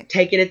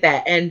 Take it at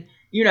that. And,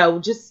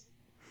 just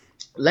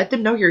let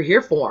them know you're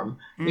here for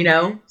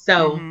them,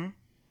 so.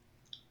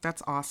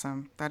 That's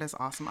awesome. That is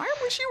awesome. I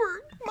wish you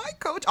were my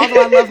coach,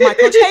 although I love my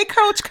coach. Hey,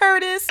 Coach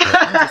Curtis.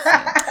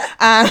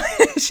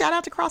 Shout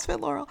out to CrossFit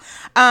Laurel.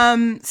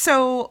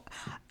 So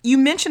you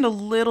mentioned a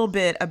little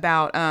bit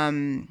about,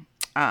 kind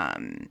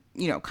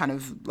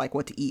of like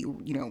what to eat,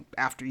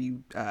 after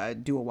you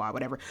do a while,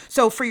 whatever.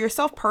 So for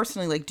yourself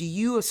personally, like, do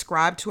you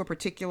ascribe to a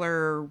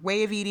particular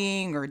way of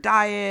eating or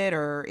diet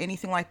or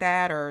anything like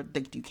that? Or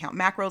like, do you count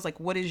macros? Like,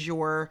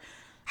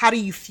 how do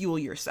you fuel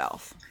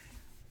yourself?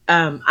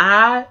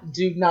 I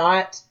do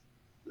not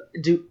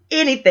do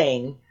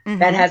anything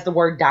that has the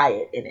word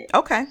diet in it.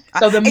 Okay.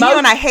 So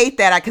and I hate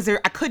that because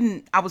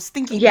I was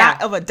thinking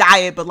not of a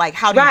diet, but like,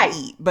 how do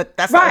you eat? But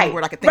that's the only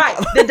word I could think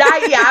of. The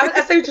diet.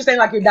 I see what you're saying.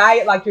 Like your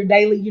diet, like your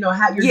daily,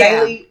 how your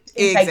daily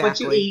intake, what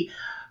you eat.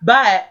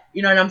 But,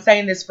 and I'm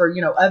saying this for,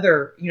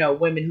 other,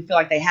 women who feel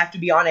like they have to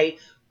be on a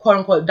quote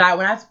unquote diet.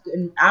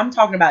 When I'm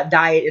talking about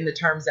diet in the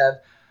terms of,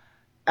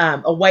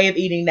 a way of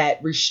eating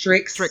that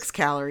restricts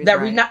calories,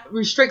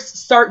 restricts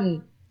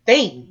certain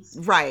things.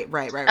 Right.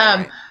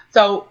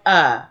 So,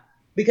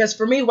 because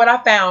for me, what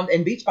I found,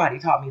 and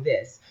Beachbody taught me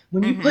this,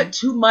 when you put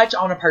too much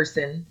on a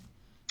person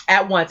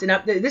at once, and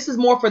this is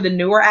more for the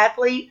newer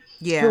athlete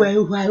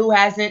who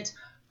hasn't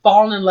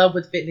fallen in love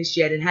with fitness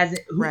yet and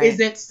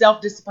isn't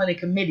self-disciplined and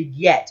committed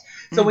yet.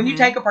 So when you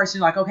take a person,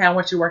 you're like, okay, I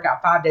want you to work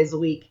out 5 days a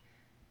week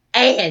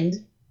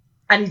and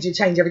I need you to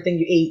change everything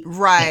you eat.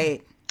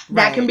 Right.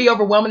 That can be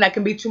overwhelming. That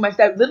can be too much.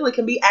 That literally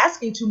can be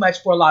asking too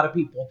much for a lot of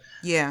people.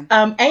 Yeah.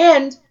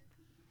 And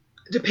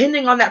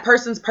depending on that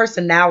person's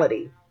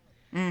personality,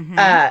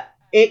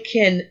 it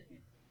can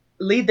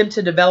lead them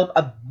to develop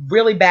a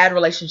really bad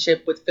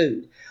relationship with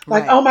food.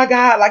 Like, oh my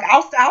God, like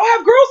I'll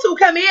have girls who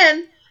come in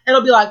and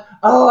it'll be like,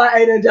 oh, I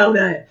ate a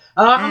donut.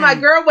 I'm like,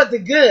 girl, was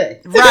it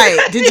good?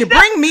 Right. Did you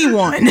bring me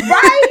one?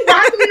 Right.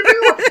 Why did you bring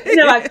one? And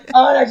they're like,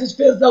 oh, that just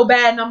feels so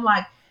bad. And I'm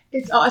like,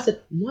 I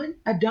said,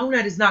 a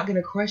donut is not going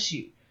to crush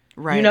you.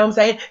 Right. You know what I'm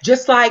saying?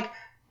 Just like,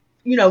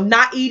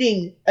 not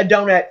eating a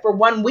donut for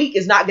 1 week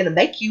is not going to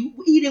make you.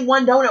 Eating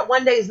one donut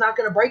one day is not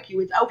going to break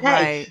you. It's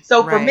okay. Right.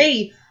 So for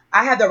me,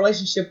 I have that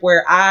relationship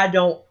where I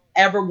don't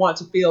ever want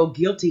to feel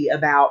guilty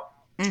about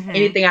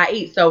anything I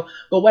eat. So,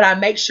 but what I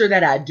make sure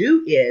that I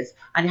do is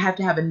I have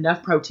to have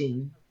enough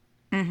protein.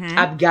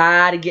 I've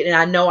got to get, and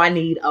I know I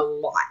need a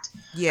lot.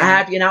 Yeah. I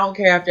have to, and I don't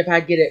care if I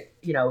get it,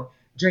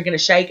 drinking a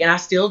shake, and I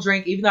still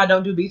drink, even though I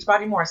don't do Beachbody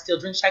anymore, I still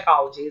drink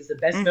Shakeology. It's the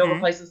best meal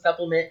replacement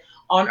supplement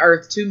on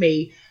earth to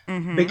me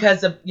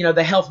because of,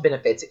 the health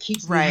benefits. It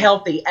keeps me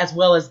healthy as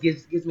well as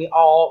gives me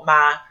all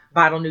my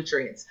vital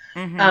nutrients.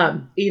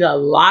 Eat a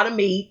lot of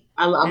meat.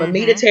 I'm a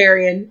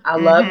meatitarian. I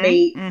love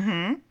meat.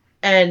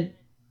 And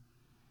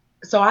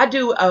so I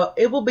do,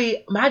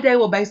 my day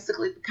will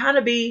basically kind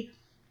of be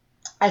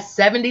a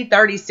 70,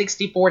 30,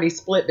 60, 40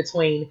 split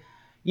between,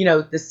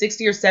 the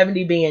 60 or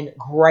 70 being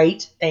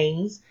great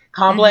things,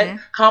 complex Mm-hmm.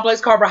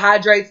 complex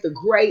carbohydrates, the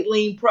great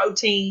lean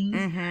proteins,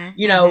 Mm-hmm.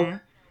 you know, Mm-hmm.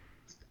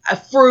 a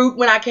fruit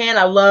when I can.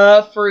 I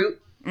love fruit.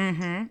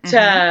 Mm-hmm. To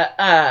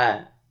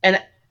Mm-hmm.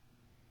 and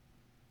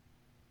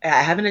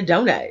having a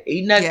donut,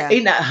 Yeah.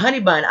 eating a honey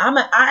bun.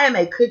 I am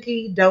a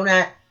cookie,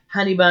 donut,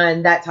 honey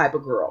bun, that type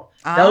of girl.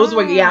 Those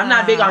were, I'm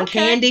not big on Okay.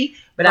 candy,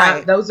 but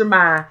Right. those are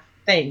my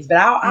things. But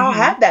I'll Mm-hmm.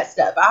 have that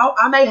stuff.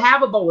 I may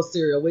have a bowl of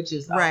cereal, which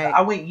is Right.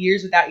 I went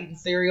years without eating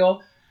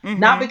cereal,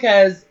 not Mm-hmm.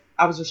 because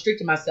I was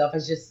restricting myself.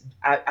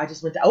 I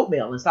just went to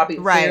oatmeal and stopped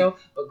eating Right. cereal.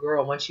 But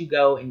girl, once you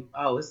go and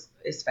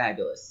it's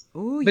fabulous.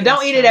 Ooh, But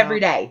don't yes, eat it every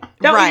child. day.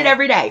 Don't eat it Right.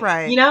 every day.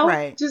 Right.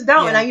 Right. Just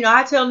don't. And Yeah.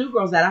 I tell new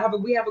girls that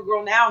we have a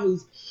girl now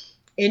who's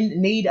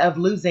in need of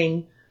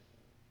losing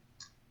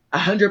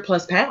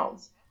 100+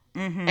 pounds.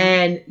 Mm-hmm.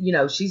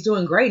 And she's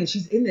doing great, and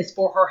she's in this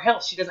for her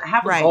health. She doesn't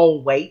have a Right.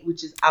 goal weight,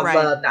 which is, I Right.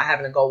 love not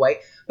having a goal weight,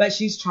 but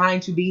she's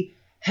trying to be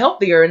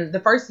healthier. And the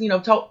first thing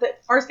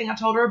I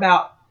told her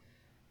about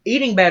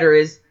eating better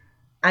is,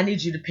 I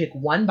need you to pick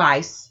one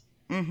vice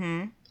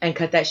Mm-hmm. and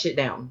cut that shit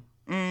down.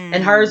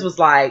 And hers Mm. was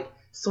like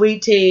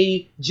sweet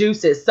tea,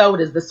 juices,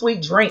 sodas, the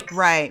sweet drinks.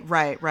 Right.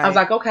 Right. I was Right.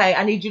 like, okay,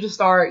 I need you to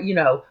start,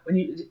 when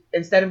you,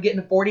 instead of getting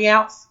a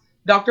 40-ounce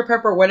Dr.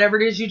 Pepper or whatever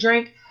it is you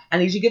drink, I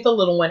need you to get the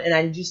little one, and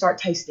I need you to start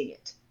tasting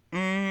it.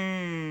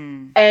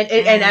 Mm.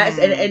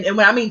 And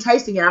when I mean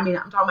tasting it, I'm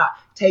talking about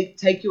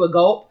take you a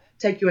gulp,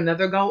 take you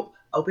another gulp,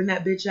 open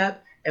that bitch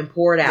up and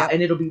pour it out. Yep.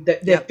 And it'll be the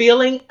Yep.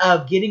 feeling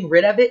of getting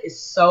rid of it is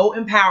so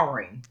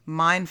empowering.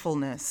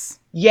 Mindfulness.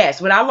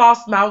 Yes, when I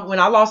lost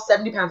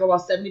 70 pounds, I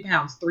lost 70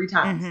 pounds 3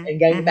 times Mm-hmm. and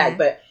gained it back. Mm-hmm.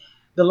 But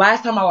the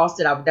last time I lost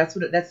it, that's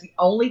the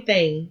only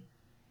thing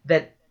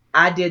that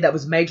I did that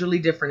was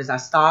majorly different, is I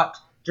stopped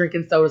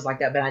drinking sodas like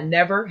that. But I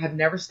have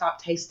never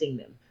stopped tasting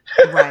them.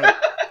 Right.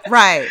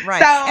 Right.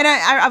 Right. So, And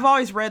I've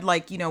always read,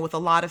 like, with a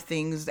lot of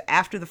things,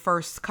 after the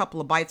first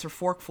couple of bites or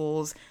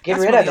forkfuls, get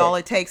that's rid really of all it.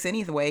 it takes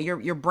anyway.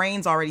 Your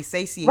brain's already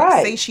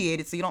Right.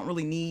 satiated, so you don't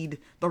really need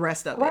the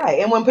rest of it. Right.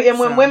 And when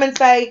women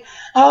say,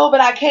 "Oh, but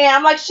I can't,"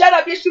 I'm like, "Shut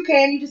up! Yes, you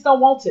can. You just don't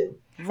want to."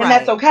 And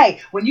that's Right. okay.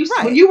 When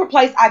Right. you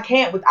replace "I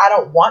can't" with "I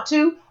don't want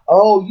to,"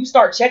 oh, you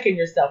start checking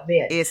yourself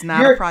then. It's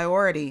not a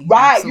priority.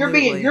 Right.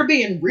 Absolutely. You're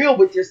being real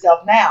with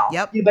yourself now.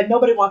 Yep. But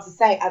nobody wants to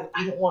say, I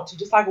don't want to.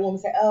 Just like a woman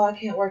say, "Oh, I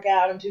can't work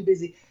out. I'm too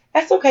busy."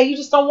 That's okay. You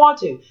just don't want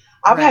to.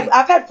 Right.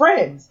 I've had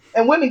friends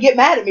and women get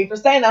mad at me for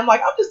saying that. I'm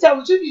like, I'm just telling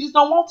the truth. You just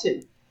don't want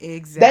to.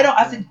 Exactly. They don't.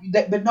 I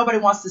said, but nobody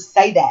wants to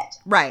say that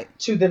right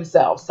to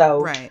themselves. So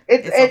right.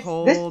 it's a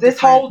whole this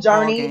whole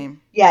journey. ballgame.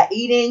 Yeah,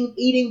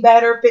 eating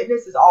better,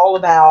 fitness is all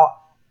about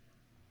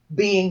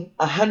being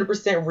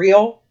 100%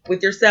 real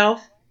with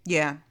yourself.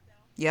 Yeah.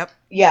 Yep.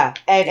 Yeah,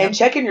 and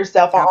checking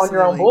yourself on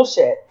your own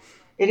bullshit.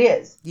 It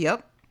is.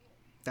 Yep.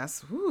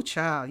 That's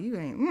child. You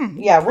ain't.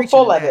 Yeah, we're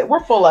full of it.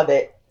 We're full of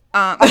it.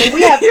 I mean,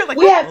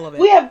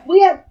 we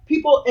have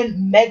people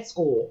in med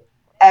school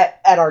at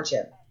our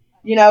gym.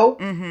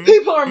 Mm-hmm.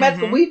 People are in med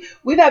school.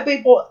 We've had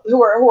people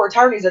who are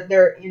attorneys that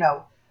they're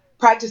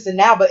practicing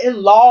now, but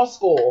in law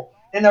school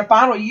in their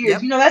final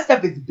years. Yep. That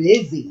stuff is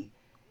busy.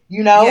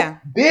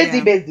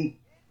 Busy.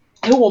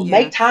 Who will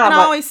make time? And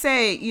I always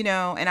say,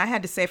 and I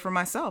had to say for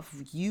myself,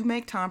 you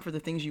make time for the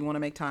things you want to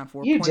make time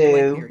for. You point do.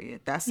 Blank,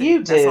 period. That's it.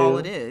 You That's do. all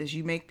it is.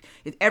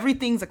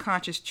 Everything's a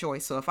conscious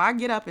choice. So if I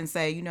get up and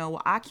say,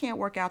 well, I can't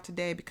work out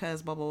today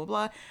because blah, blah, blah,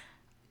 blah.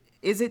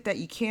 Is it that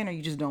you can or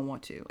you just don't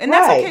want to? And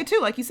that's okay too.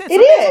 Like you said,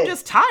 some days I'm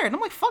just tired. I'm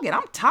like, fuck it.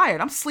 I'm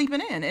tired. I'm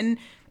sleeping in. And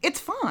it's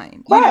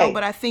fine.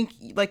 But I think,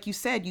 like you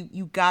said,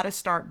 you got to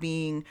start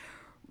being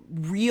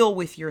real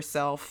with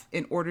yourself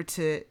in order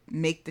to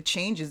make the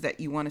changes that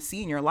you want to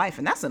see in your life.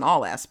 And that's in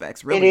all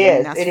aspects, really. It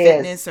is. That's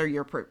fitness or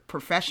your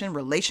profession,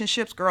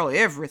 relationships, girl,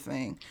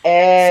 everything.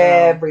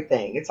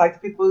 Everything. It's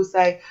like the people who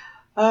say,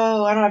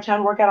 "Oh, I don't have time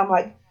to work out." I'm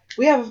like,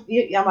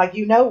 I'm like,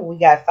 we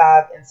got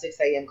 5 and 6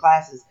 a.m.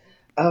 classes.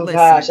 Oh, listen,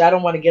 gosh, I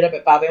don't want to get up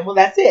at 5 a.m. Well,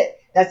 that's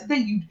it. That's the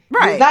thing.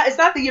 Right. It's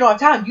not that you don't have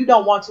time. You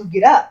don't want to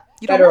get up.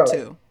 You don't want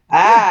to.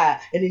 And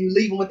then you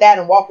leave them with that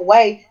and walk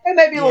away. They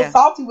may be a little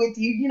salty with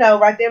you,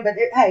 right there. But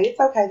hey, it's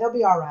okay. They'll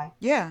be all right.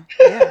 Yeah.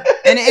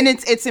 and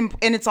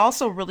it's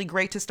also really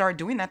great to start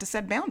doing that, to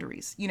set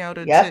boundaries.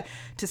 To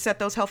set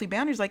those healthy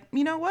boundaries. Like,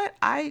 you know what?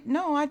 I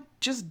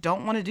just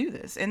don't want to do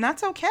this, and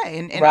that's okay.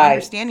 And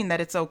understanding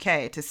that it's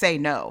okay to say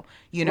no.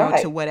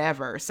 To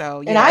whatever.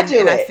 So and I do.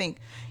 And I think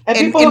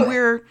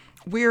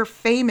we're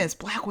famous,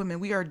 Black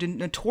women. We are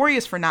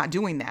notorious for not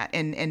doing that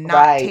and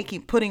not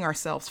putting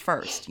ourselves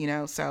first,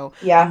 So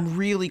I'm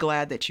really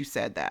glad that you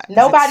said that.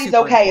 Nobody's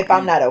okay if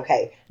I'm not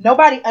okay.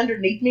 Nobody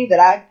underneath me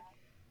that I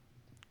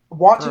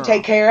want to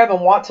take care of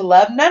and want to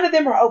love. None of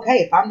them are okay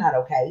if I'm not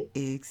okay.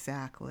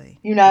 Exactly.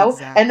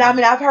 Exactly. And I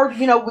mean, I've heard,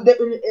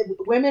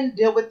 women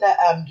deal with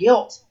the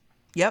guilt.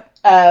 Yep.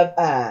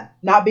 Of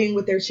not being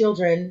with their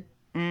children,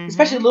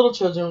 especially little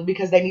children,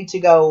 because they need to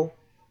go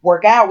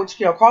work out, which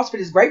CrossFit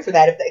is great for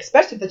that,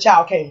 especially if the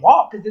child can't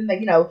walk, because then they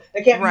can't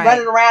be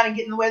running around and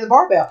getting in the way of the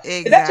barbell.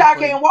 Exactly. If that child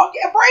can't walk,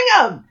 bring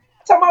them.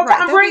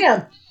 Bring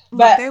them. Look,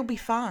 But they'll be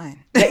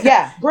fine.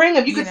 yeah, bring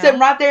them. You You can sit them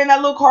know? right there in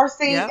that little car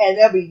seat, Yep. and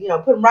they'll be,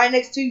 put them right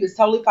next to you. It's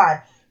totally fine.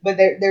 But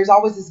there's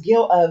always this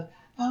guilt of,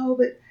 oh,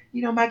 but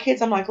my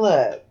kids. I'm like,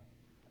 look,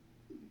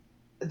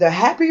 the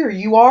happier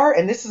you are,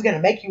 and this is going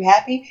to make you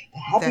happy, the The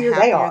happier they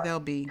happier are. they'll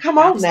be. Come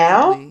on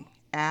now. Absolutely.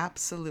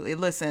 Absolutely.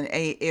 Listen,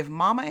 if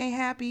mama ain't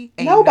happy,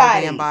 ain't no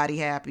damn Nobody. body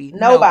happy.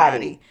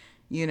 Nobody.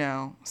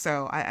 Nobody.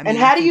 So I And mean,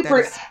 I think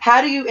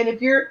that is and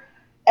if you're,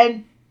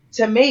 and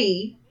to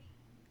me,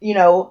 you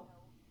know,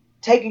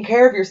 taking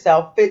care of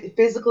yourself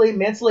physically,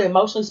 mentally,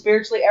 emotionally,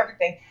 spiritually,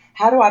 everything,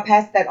 how do I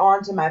pass that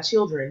on to my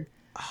children?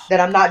 oh That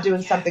I'm not God,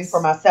 doing something for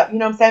yes. myself. You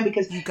know what I'm saying?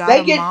 Because You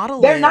gotta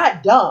model they're it.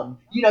 not dumb.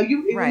 When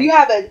you Right.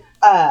 have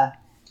a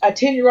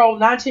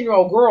 10-year-old,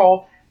 19-year-old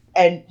girl,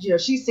 and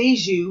she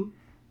sees you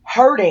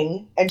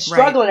hurting and Right.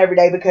 struggling every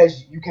day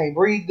because you can't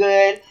breathe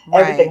good,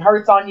 everything Right.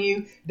 hurts on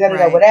you, da da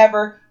da, Right.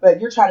 whatever. But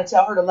you're trying to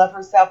tell her to love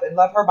herself and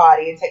love her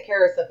body and take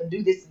care of herself and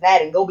do this and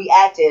that and go be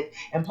active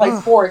and play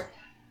Ugh. sports.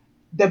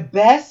 The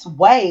best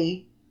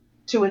way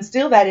to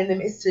instill that in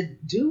them is to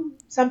do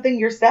something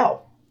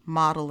yourself.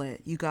 Model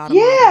it. You gotta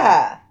model it.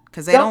 Yeah.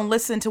 Because they Don't don't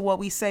listen to what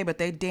we say, but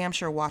they damn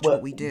sure watch what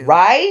Well, we do.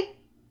 right?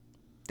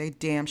 They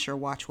damn sure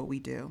watch what we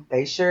do.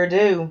 They sure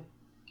do.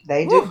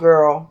 They do, Woo.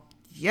 girl.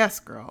 Yes,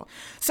 girl.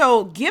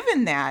 So,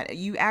 given that,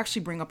 you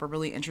actually bring up a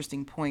really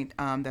interesting point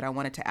that I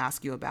wanted to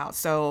ask you about.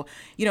 So,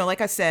 like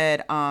I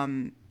said,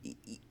 I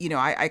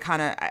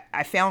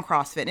found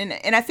CrossFit,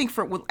 and I think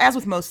as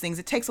with most things,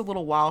 it takes a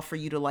little while for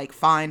you to like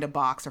find a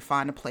box or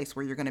find a place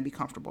where you're going to be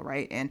comfortable,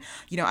 right? And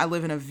I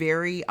live in a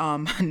very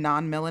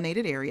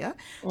non-melanated area,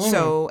 Mm.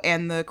 so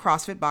and the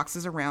CrossFit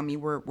boxes around me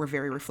were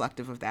very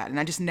reflective of that, and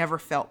I just never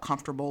felt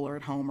comfortable or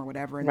at home or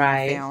whatever. And then I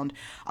Right. found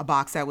a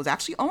box that was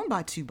actually owned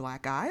by two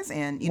Black guys,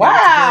 and it's very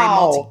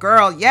Wow.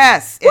 girl,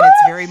 yes, and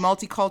it's What? very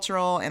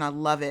multicultural, and I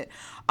love it.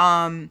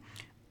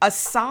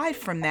 Aside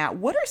from that,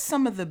 what are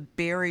some of the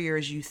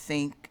barriers you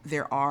think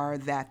there are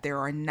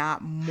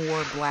not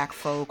more Black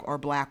folk or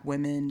Black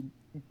women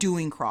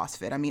doing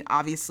CrossFit? I mean,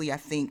 obviously, I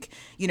think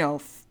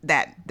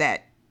that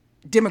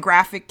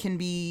demographic can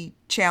be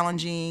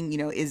challenging.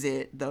 Is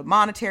it the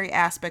monetary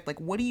aspect?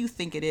 Like, what do you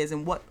think it is,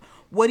 and what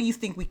do you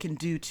think we can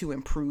do to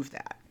improve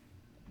that?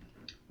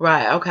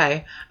 Right.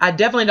 Okay. I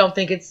definitely don't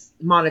think it's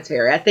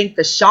monetary. I think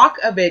the shock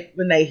of it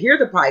when they hear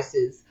the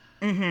prices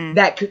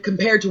that could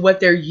compared to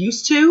what they're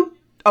used to.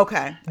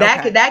 Okay. That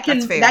Okay. That's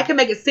fair. can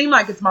make it seem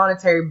like it's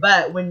monetary,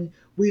 but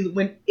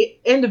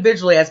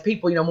individually as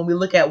people, when we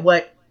look at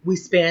what we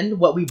spend,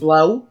 what we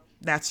blow,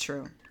 That's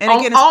true. And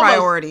again, it's almost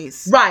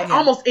priorities. right. Yeah.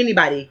 Almost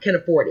anybody can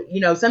afford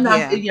it.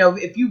 Sometimes Yeah.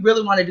 if you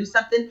really want to do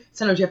something,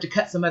 sometimes you have to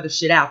cut some other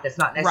shit out that's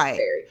not Right.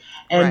 necessary.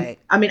 And Right.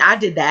 I mean, I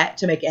did that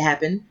to make it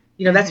happen.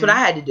 That's what I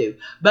had to do.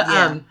 But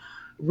Yeah.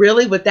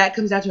 really, what that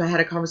comes down to, I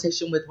had a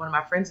conversation with one of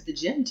my friends at the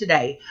gym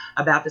today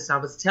about this. And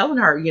I was telling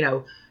her,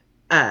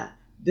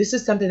 this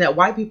is something that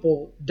white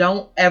people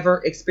don't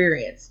ever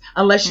experience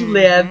unless you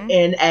live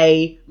in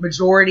a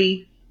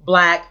majority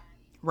Black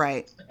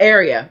Right.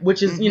 area,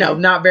 which is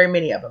not very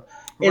many of them.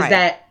 Is Right.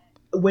 that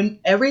when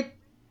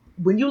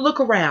you look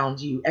around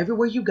you,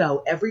 everywhere you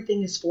go,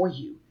 everything is for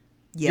you.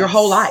 Yes. Your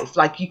whole life,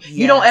 like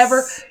you don't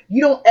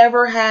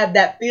ever have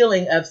that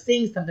feeling of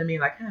seeing something and being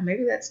like,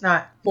 maybe that's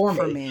not for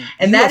me.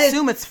 And you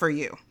assume it's for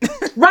you.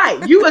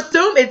 Right. You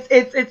assume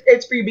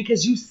it's for you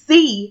because you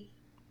see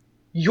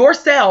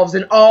yourselves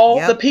and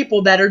all the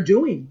people that are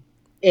doing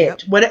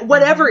it,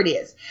 whatever it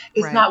is.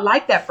 It's not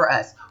like that for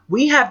us.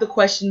 We have the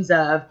questions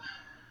of,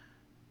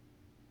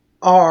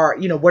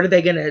 what are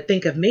they going to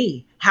think of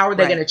me? How are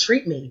they going to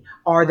treat me?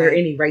 Are there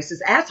any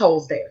racist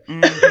assholes there?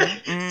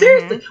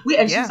 Seriously.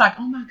 She's like,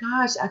 oh my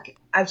gosh.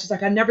 She's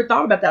like, I never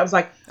thought about that. I was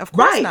like, of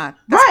course not.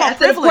 That's called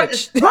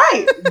privilege.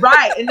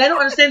 Right. And they don't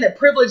understand that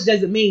privilege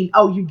doesn't mean,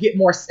 you get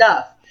more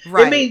stuff.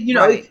 Right. It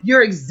means,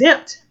 you're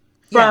exempt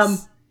from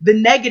the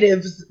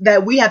negatives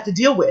that we have to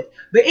deal with.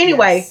 But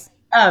anyway,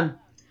 I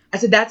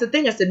said, that's the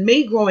thing. I said,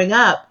 me growing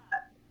up,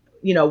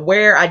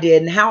 where I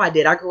did and how I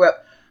did, I grew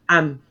up,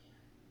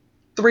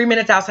 3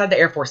 minutes outside the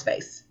Air Force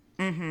Base,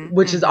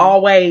 which has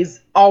always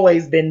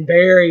been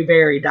very,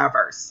 very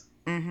diverse.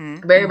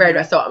 Very, very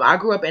diverse. So I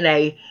grew up in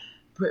a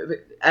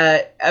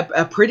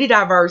pretty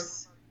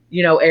diverse,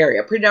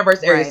 area, pretty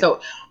diverse area. So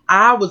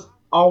I was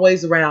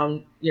always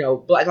around,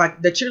 Black,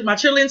 like my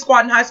cheerleading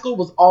squad in high school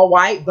was all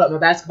white, but my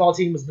basketball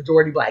team was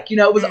majority Black.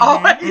 It was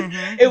always,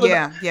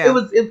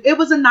 it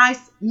was a nice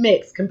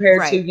mix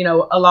compared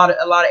to, a lot of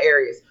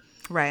areas.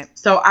 Right.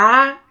 So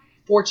I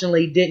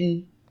fortunately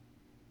didn't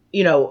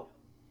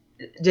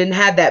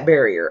have that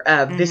barrier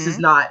of this is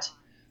not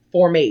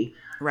for me.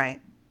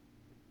 Right.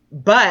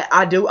 But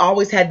I do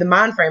always had the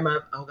mind frame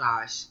of, oh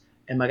gosh,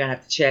 am I gonna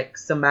have to check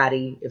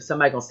somebody if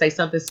somebody gonna say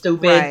something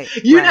stupid? Right.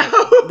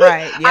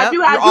 Right. Yep.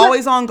 You're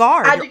always on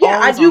guard.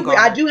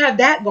 I do have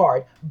that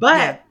guard.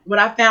 But what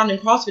I found in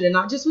CrossFit, and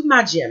not just with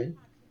my gym,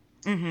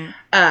 any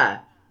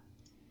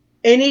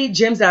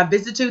gyms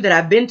that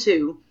I've been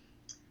to,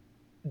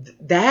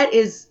 that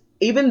is,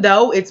 even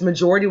though it's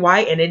majority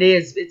white, and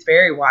it's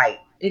very white,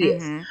 it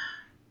is.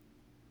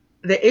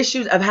 the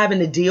issues of having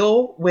to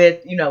deal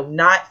with,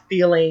 not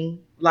feeling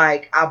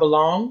like I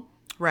belong,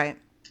 Right.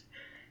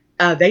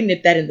 they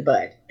nip that in the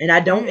bud. And I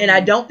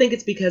don't think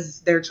it's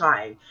because they're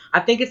trying. I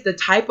think it's the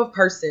type of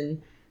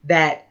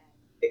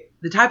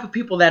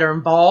people that are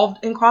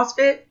involved in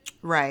CrossFit.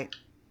 Right.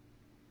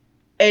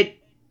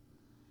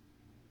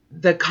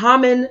 The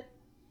common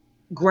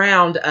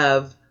ground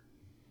of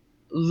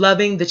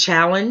loving the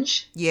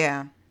challenge.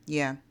 Yeah.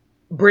 Yeah.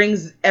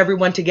 Brings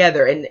everyone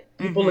together, and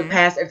people look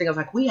past everything else.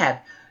 Like, we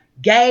have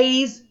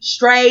gays,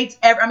 straights,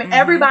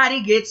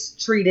 everybody gets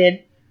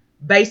treated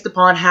based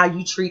upon how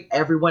you treat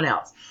everyone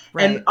else.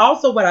 Right. And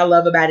also what I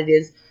love about it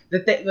is the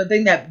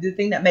thing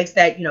that makes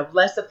that,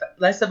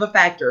 less of a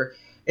factor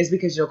is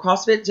because,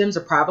 CrossFit gyms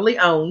are privately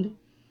owned,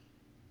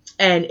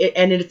 and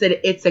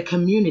it's a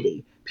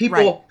community.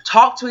 People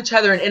talk to each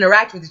other and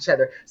interact with each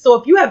other. So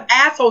if you have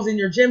assholes in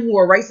your gym who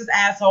are racist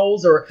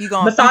assholes or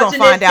misogynistic, you're gonna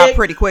find out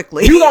pretty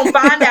quickly. You're gonna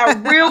find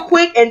out real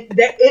quick,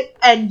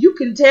 and you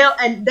can tell,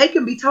 and they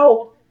can be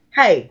told,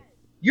 "Hey,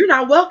 you're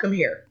not welcome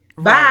here.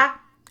 Bye.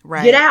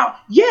 Right. Get out."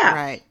 Yeah.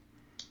 Right.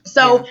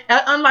 So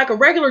unlike a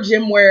regular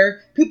gym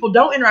where people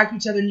don't interact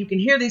with each other, and you can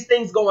hear these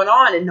things going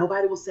on, and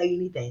nobody will say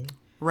anything.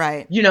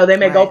 Right. They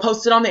may go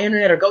post it on the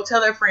internet or go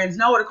tell their friends.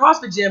 No, at a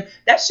CrossFit gym,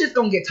 that shit's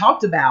going to get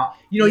talked about.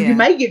 You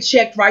may get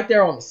checked right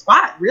there on the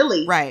spot.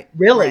 Really. Right.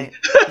 Really.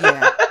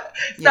 Right.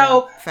 Yeah.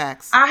 So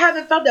facts. I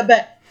haven't felt that.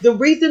 But the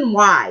reason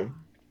why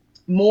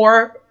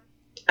more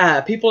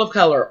people of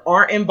color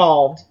aren't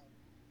involved,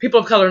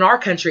 people of color in our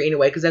country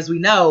anyway, because as we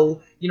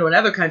know, in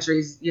other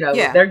countries,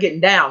 they're getting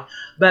down.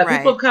 But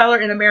people of color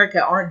in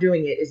America aren't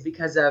doing it is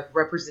because of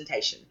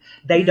representation.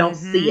 They don't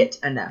see it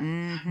enough.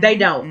 They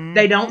don't.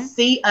 They don't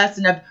see us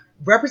enough.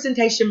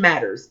 Representation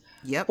matters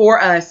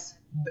for us.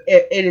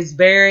 It's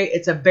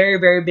a very,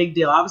 very big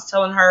deal. I was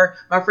telling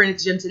my friend at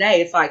the gym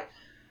today, it's like,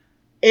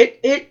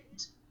 it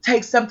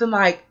takes something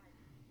like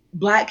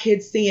Black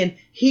kids seeing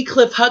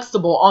Heathcliff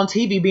Huxtable on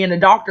TV being a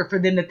doctor for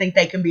them to think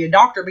they can be a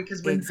doctor,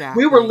 because when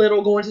we were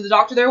little going to the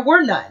doctor, there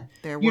were none.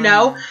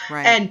 None.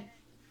 Right. And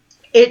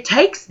it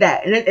takes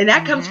that. And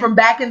that comes from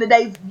back in the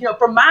days,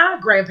 from my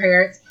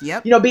grandparents,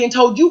 being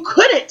told you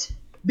couldn't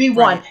be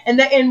one.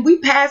 And we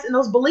pass, and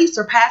those beliefs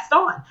are passed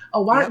on.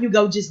 Oh, why don't you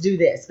go just do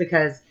this?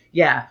 Because,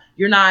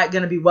 you're not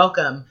going to be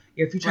welcome.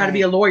 If you try to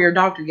be a lawyer or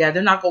doctor,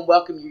 they're not going to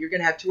welcome you. You're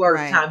going to have 2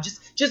 hours of time.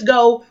 Just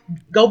go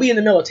be in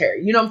the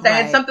military. You know what I'm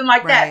saying? Something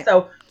like that.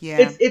 So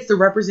it's the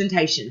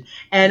representation.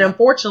 And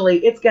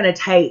unfortunately, it's going to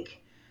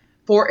take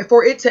for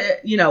it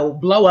to,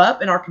 blow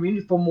up in our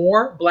community, for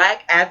more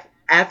Black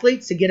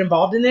athletes to get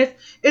involved in this.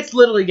 It's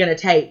literally going to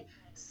take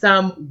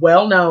some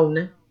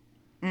well-known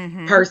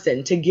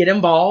person to get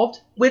involved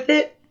with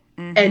it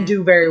and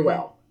do very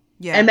well.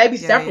 Yeah. And maybe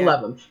several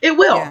of them. It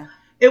will. Yeah.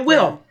 It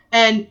will.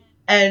 Yeah.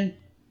 And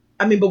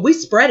but we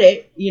spread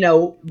it,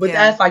 with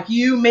us, like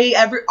you, me,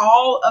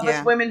 all of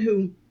us women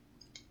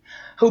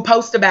who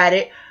post about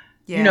it.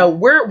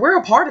 We're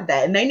a part of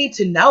that, and they need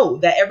to know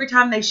that every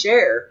time they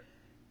share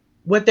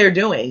what they're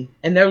doing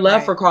and their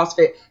love for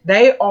CrossFit,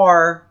 they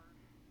are,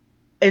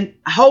 and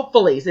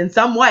hopefully in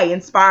some way,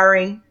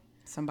 inspiring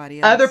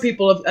somebody else, other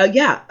people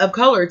of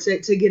color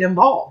to get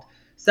involved.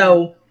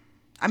 So.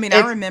 I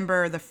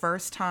remember the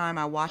first time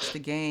I watched the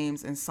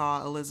games and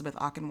saw Elizabeth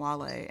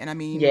Akinwale.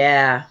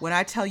 And when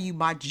I tell you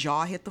my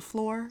jaw hit the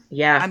floor,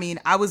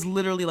 I was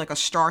literally like a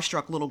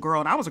starstruck little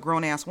girl, and I was a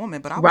grown ass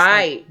woman, but I was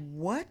like,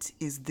 what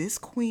is this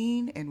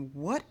queen and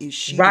what is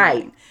she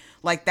doing?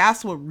 Like,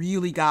 that's what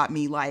really got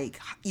me, like,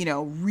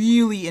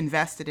 really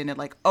invested in it.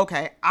 Like,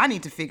 okay, I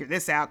need to figure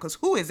this out, because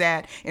who is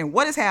that and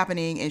what is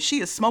happening? And she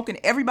is smoking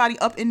everybody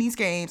up in these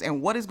games,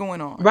 and what is going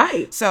on?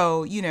 Right.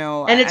 So,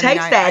 and it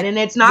takes that, and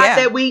it's not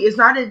that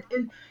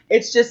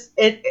it's just,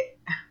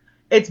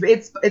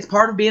 it's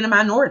part of being a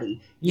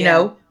minority.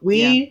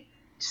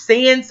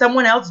 Seeing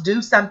someone else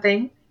do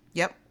something.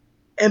 Yep.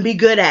 And be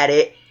good at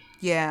it.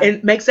 Yeah.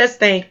 It makes us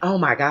think, oh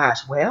my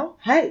gosh, well,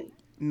 hey.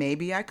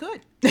 Maybe I could.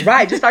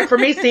 Right. Just like for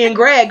me, seeing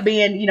Greg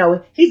being,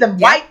 he's a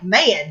white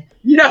man,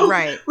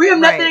 Right. We have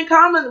nothing in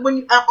common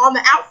when on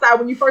the outside,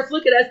 when you first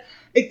look at us,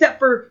 except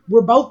for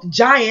we're both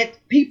giant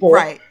people.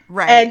 Right.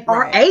 Right. And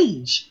our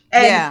age.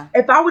 And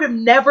if I would have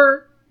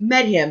never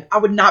met him, I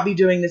would not be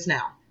doing this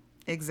now.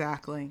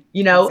 Exactly.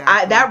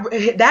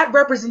 That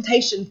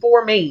representation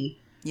for me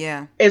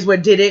is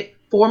what did it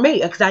for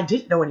me, because I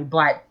didn't know any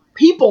Black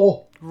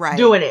people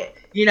doing it.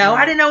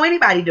 I didn't know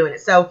anybody doing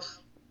it. So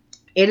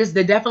it is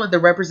definitely the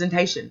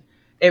representation.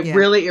 It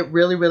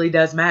really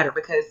does matter,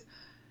 because,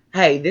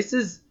 hey,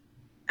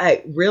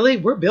 really,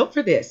 we're built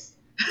for this.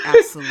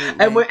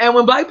 Absolutely. and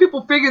when Black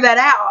people figure that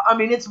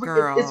out, it's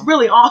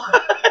really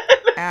on.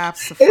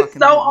 Absolutely. It's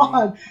so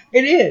on.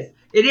 It is.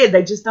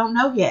 They just don't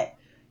know yet.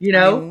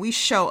 When we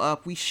show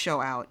up, we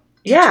show out.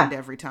 Each and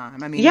every time.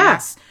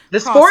 The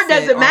sport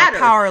doesn't matter.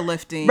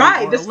 Powerlifting,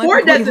 right? The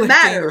sport doesn't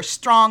matter. Or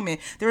strongman.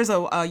 There was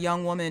a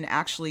young woman,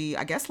 actually,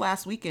 I guess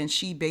last weekend.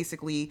 She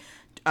basically.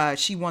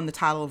 She won the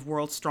title of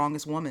World's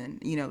Strongest Woman.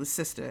 The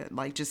sister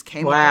just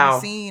came up on the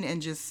scene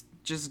and just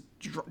just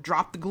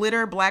dropped the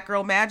glitter, black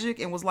girl magic,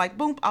 and was like,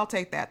 boom, I'll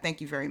take that.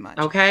 Thank you very much.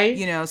 Okay.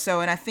 You know,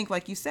 so, and I think,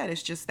 like you said,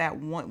 it's just that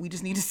one, we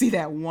just need to see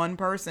that one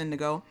person to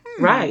go,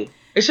 right.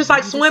 It's just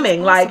like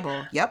swimming, like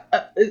yep.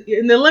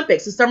 In the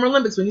Olympics, the Summer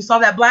Olympics, when you saw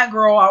that black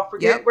girl, I'll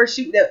forget where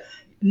she,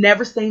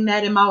 never seen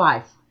that in my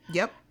life.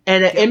 Yep.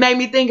 And it made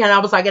me think, and I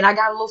was like, and I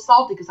got a little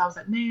salty because I was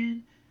like,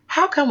 man,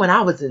 how come when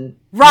I was young,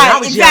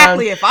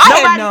 if I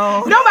had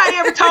known,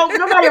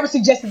 nobody ever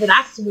suggested that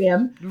I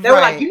swim. They were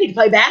like, you need to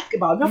play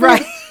basketball.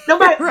 Nobody,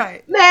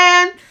 right.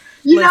 Man,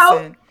 you know,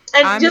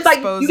 and I'm just like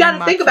you got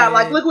to think about,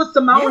 like, look what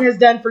Simone has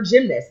done for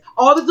gymnasts.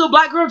 All these little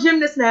black girl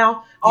gymnasts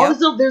now. All these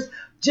little, there's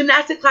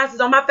gymnastic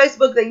classes on my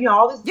Facebook that, you know,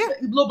 all these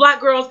little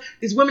black girls,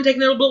 these women taking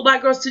their little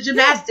black girls to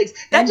gymnastics.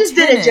 That just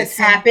didn't just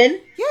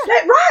happen.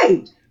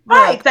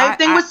 Right. Same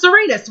thing with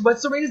Serena. What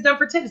Serena's done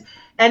for tennis,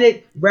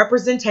 and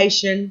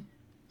representation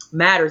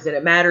matters, and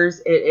it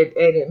matters.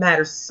 It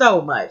matters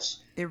so much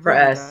for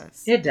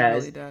us. It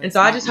does. Really does. And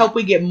so I just hope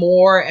we get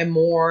more and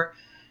more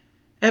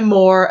and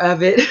more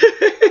of it.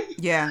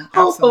 Yeah,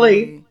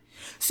 hopefully. Absolutely.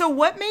 So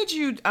what made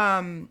you,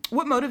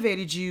 what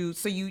motivated you?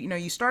 So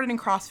you started in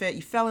CrossFit,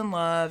 you fell in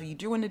love, you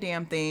doing the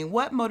damn thing.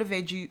 What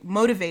motivated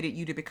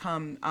you to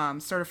become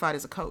certified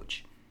as a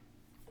coach?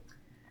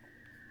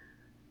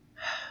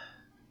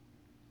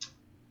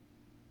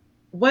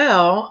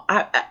 Well,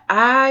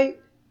 I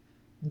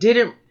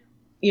didn't,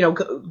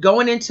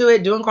 going into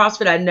it, doing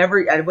CrossFit, I didn't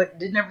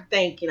ever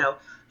think, oh,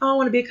 I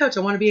want to be a coach. I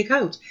want to be a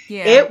coach.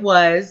 Yeah. It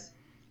was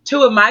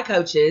two of my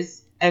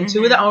coaches and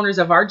two of the owners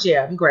of our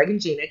gym, Greg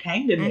and Gina,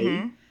 came to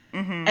me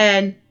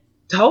and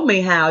told me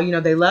how,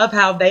 they love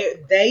how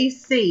they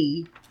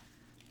see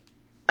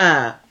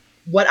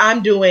what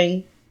I'm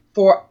doing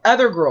for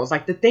other girls,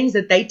 like the things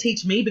that they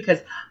teach me, because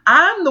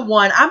I'm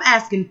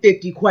asking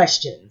 50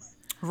 questions.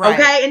 Right.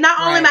 Okay. And not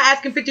only am I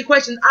asking 50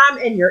 questions, I'm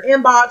in your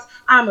inbox.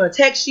 I'm going to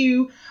text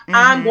you.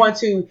 I'm going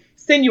to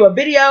send you a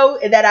video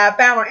that I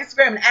found on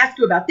Instagram and ask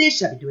you about this.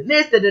 Should I be doing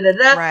this?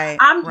 Right.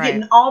 I'm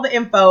getting all the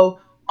info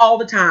all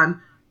the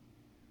time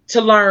to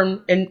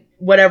learn and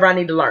whatever I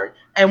need to learn.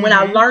 And when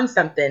I learn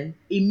something,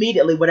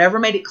 immediately, whatever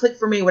made it click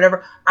for me,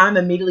 whatever, I'm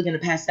immediately going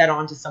to pass that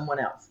on to someone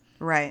else.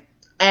 Right.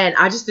 And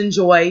I just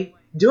enjoy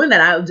doing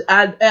that.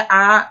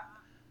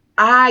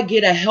 I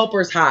get a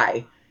helper's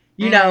high.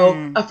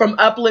 From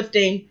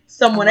uplifting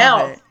someone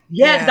else.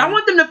 Yeah, because I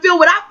want them to feel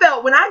what I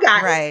felt when I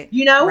got it.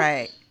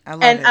 Right. I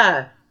love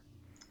it.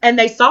 And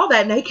they saw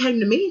that and they came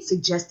to me and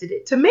suggested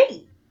it to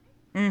me.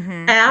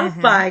 And I was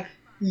like,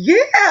 yeah,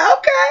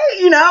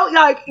 okay.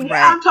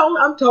 I'm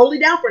totally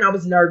down for it. And I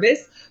was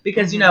nervous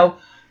because, you want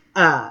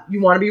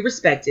to be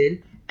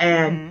respected.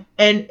 And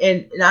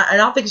I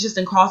don't think it's just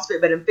in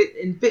CrossFit, but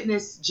in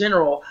fitness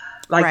general,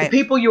 like the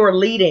people you are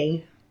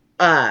leading,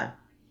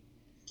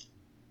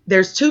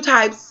 there's two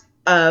types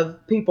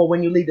of people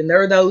when you lead them.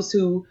 There are those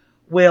who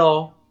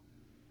will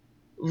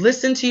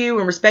listen to you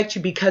and respect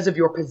you because of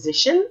your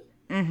position.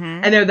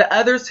 And there are the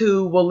others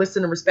who will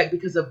listen and respect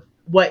because of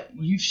what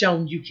you've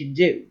shown you can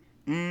do.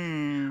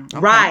 Okay.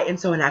 Right. And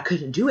so, and I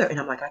couldn't do it. And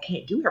I'm like, I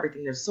can't do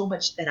everything. There's so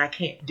much that I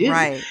can't do.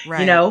 Right.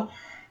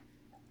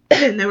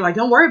 And they were like,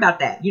 don't worry about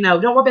that.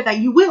 Don't worry about that.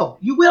 You will.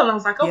 And I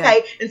was like,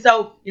 okay. Yeah. And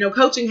so,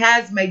 coaching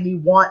has made me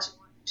want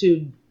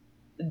to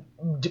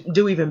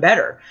do even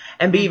better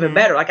and be even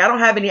better. Like, I don't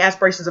have any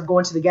aspirations of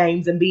going to the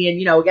games and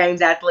being, a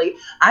games athlete.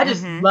 I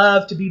just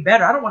love to be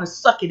better. I don't want to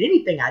suck at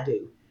anything I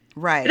do.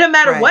 Right. It doesn't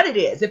matter what it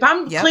is. If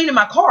I'm cleaning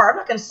my car, I'm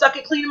not going to suck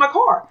at cleaning my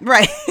car.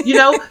 Right.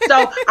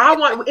 So I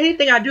want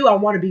anything I do, I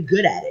want to be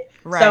good at it.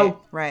 Right. So,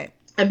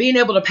 and being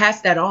able to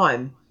pass that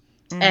on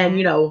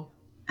and,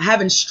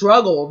 having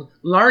struggled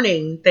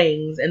learning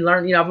things and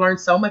I've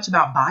learned so much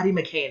about body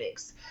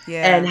mechanics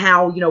and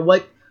how,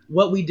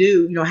 what we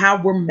do,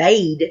 how we're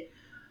made.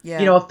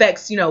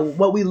 Affects,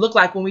 what we look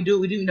like when we do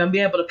what we do,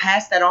 being able to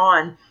pass that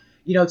on,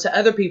 to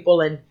other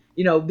people and,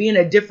 being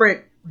a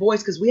different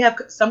voice. Because we have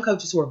some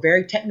coaches who are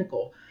very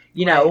technical,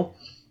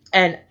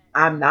 and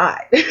I'm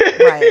not.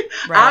 Right.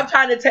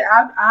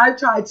 I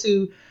try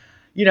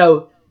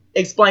to,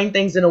 explain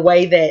things in a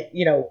way that,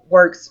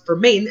 works for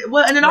me.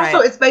 Well, and then also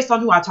it's based on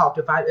who I talk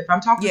to. If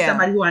I'm talking to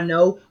somebody who I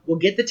know will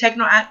get the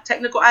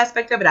technical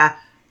aspect of it, I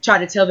try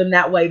to tell them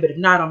that way. But if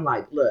not, I'm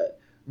like, look,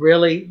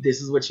 really, this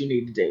is what you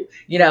need to do,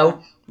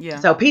 Yeah.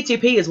 So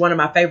PTP is one of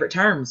my favorite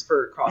terms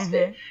for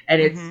CrossFit,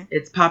 and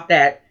it's pop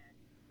that.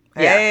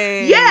 Yeah.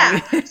 Hey.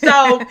 Yeah.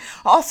 So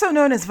also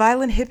known as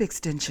violent hip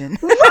extension.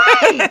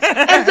 Right.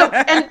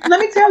 And let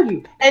me tell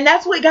you, and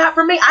that's what got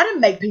for me. I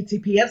didn't make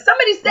PTP up.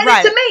 Somebody said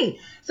it to me.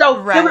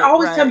 So they would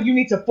always tell me you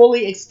need to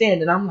fully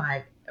extend, and I'm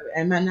like,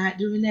 am I not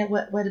doing that?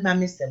 What am I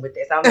missing with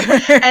this? And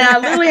I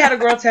literally had a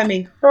girl tell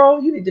me,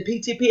 girl, you need to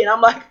PTP, and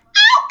I'm like,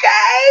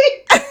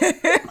 okay.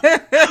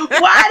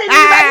 Why didn't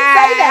anybody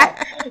say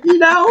that?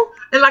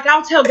 And like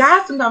I'll tell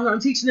guys sometimes I'm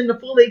teaching them to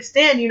fully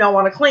extend,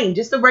 on a clean,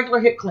 just a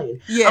regular hip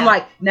clean. Yeah. I'm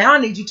like, now I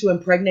need you to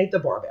impregnate the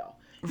barbell.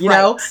 And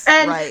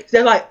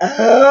they're like,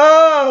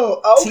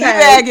 oh, okay.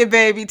 Teabag it,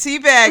 baby.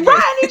 Teabag it.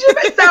 Right. I need you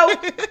to, so,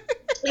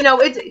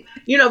 it's,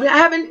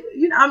 having,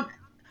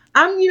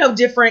 I'm,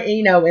 different,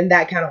 in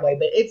that kind of way,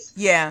 but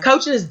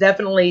coaching is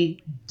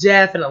definitely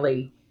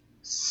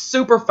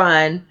super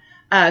fun,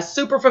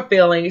 super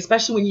fulfilling,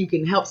 especially when you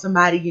can help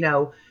somebody,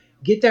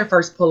 get their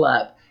first pull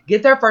up,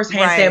 get their first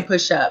handstand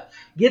push up,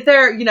 get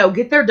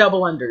their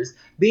double unders,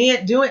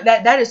 doing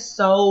that. That is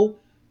so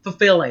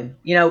fulfilling.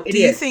 Do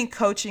you think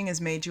coaching has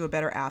made you a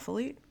better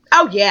athlete?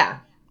 Oh yeah.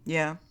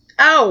 Yeah.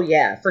 Oh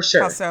yeah, for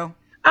sure. How so?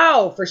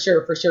 Oh, for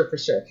sure.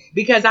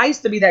 Because I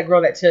used to be that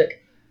girl that took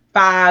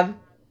 5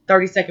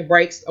 30-second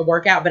breaks a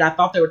workout, but I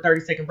thought they were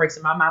 30-second breaks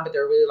in my mind, but they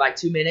were really like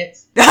 2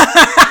 minutes.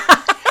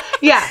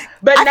 Yeah,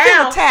 but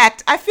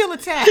I feel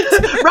attacked.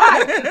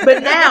 Right,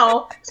 but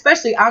now,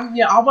 especially, I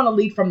want to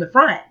lead from the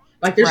front.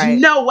 Like, there's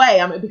no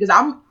way. Because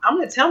I'm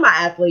going to tell my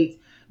athletes,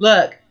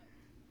 look,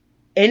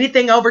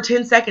 anything over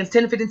 10 seconds,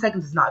 10 to 15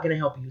 seconds is not going to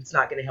help you. It's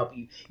not going to help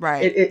you.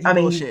 Right.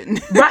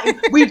 Bullshitting.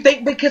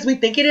 Right. Because we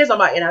think it is. I'm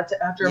like, and I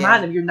have to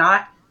remind them, you're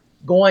not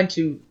going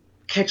to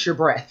catch your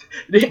breath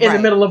in the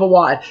middle of a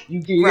WOD.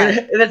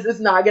 It's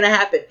not going to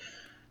happen.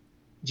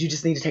 You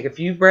just need to take a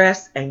few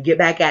breaths and get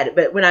back at it.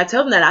 But when I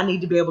tell them that, I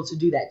need to be able to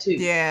do that too.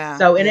 Yeah.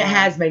 So, and it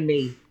has made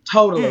me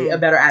totally a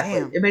better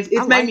athlete. Damn.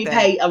 It's made me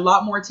pay a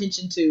lot more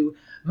attention to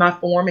my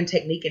form and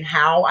technique and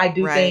how I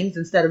do things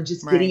instead of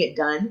just getting it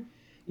done.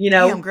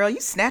 Damn, girl,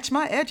 you snatch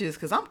my edges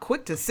because I'm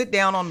quick to sit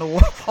down on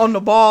the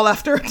ball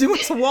after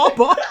doing some wall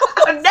ball.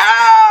 No,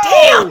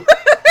 damn.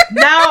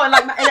 No,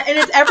 and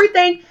it's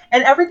everything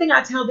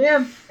I tell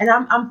them, and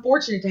I'm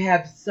fortunate to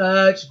have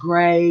such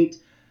great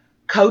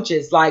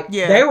coaches. Like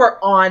they were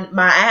on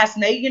my ass,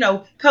 and they,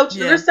 coach.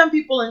 There's some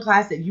people in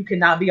class that you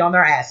cannot be on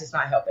their ass. It's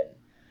not helping.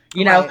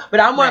 But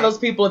I'm one of those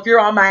people, if you're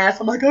on my ass,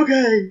 I'm like,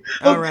 okay.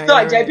 They're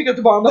like, Jay, pick up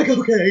the bar. I'm like,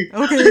 okay.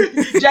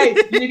 Jay,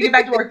 you need to get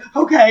back to work.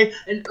 Okay.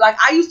 And like,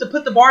 I used to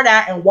put the bar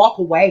down and walk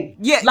away.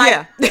 Yeah.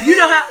 Like, you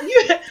know how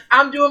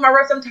I'm doing my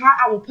reps. I'm tired.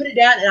 I will put it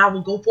down and I will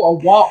go for a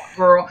walk,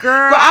 girl.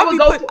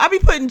 I'll be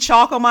putting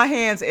chalk on my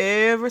hands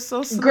ever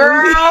so slowly.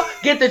 Girl,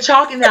 get the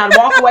chalk and then I'd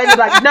walk away and be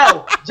like,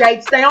 no,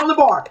 Jade, stay on the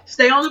bar.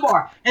 Stay on the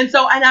bar. And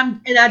so, and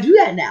I do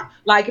that now.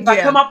 Like, if I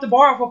come off the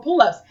bar for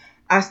pull-ups,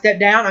 I step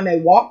down, I may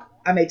walk.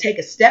 I may take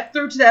a step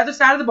through to the other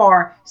side of the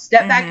bar,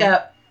 step back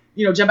up,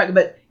 jump back.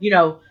 But,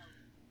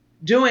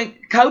 doing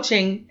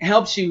coaching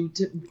helps you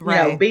to,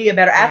 be a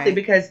better athlete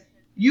because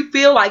you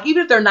feel like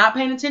even if they're not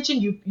paying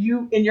attention,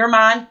 you in your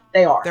mind,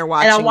 they are. They're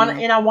watching.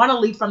 And I want to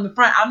lead from the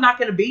front. I'm not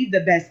going to be the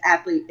best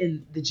athlete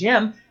in the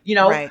gym,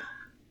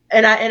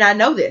 and I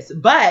know this,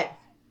 but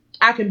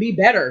I can be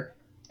better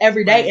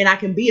every day and I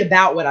can be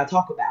about what I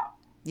talk about.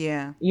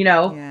 Yeah.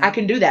 I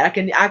can do that.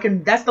 I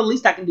can, that's the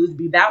least I can do is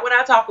be about what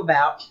I talk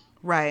about.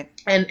 Right.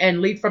 And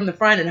lead from the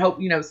front and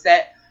hope,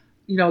 set,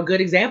 a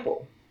good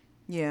example.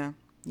 Yeah.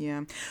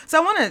 Yeah.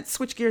 So I want to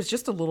switch gears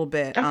just a little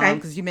bit. Okay.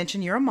 Because you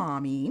mentioned you're a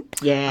mommy.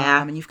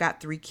 Yeah. And you've got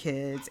 3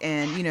 kids.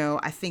 And,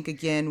 I think,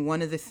 again,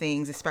 one of the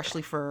things,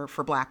 especially for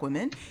Black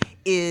women,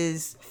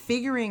 is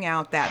figuring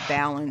out that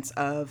balance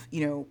of,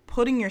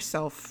 putting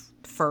yourself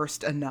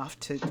first enough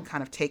to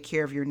kind of take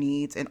care of your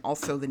needs and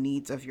also the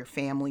needs of your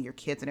family, your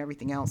kids, and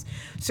everything else.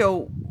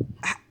 So,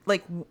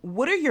 like,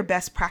 what are your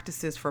best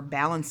practices for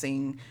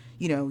balancing,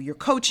 your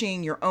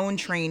coaching, your own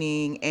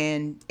training,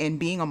 and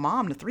being a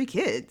mom to 3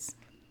 kids?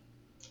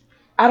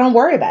 I don't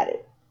worry about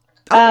it.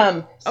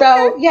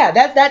 So yeah,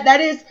 that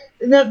is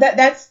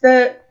that's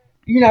the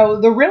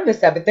the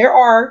realness of it. There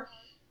are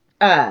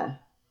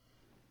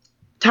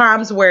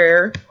times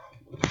where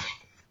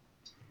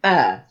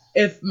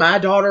if my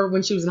daughter,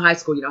 when she was in high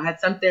school, had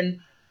something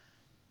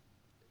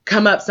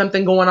come up,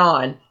 something going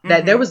on,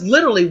 that there was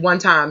literally one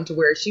time to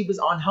where she was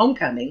on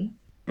homecoming,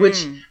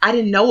 which I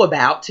didn't know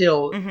about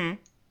till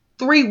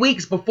 3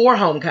 weeks before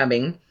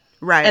homecoming.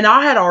 Right. And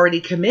I had already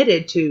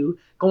committed to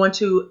going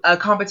to a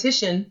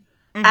competition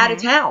out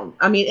of town.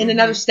 I mean, in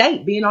another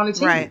state, being on a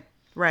team. Right.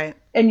 Right.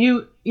 And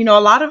a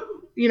lot of,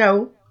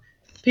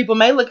 people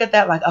may look at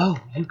that like, oh,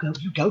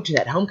 you go to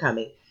that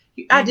homecoming.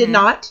 I did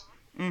not.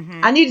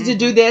 I needed to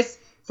do this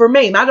for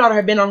me. My daughter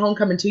had been on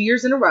homecoming 2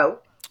 years in a row.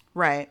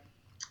 Right.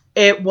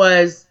 It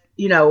was,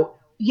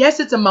 yes,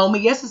 it's a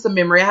moment. Yes, it's a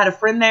memory. I had a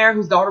friend there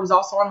whose daughter was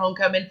also on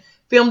homecoming,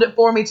 filmed it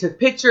for me, took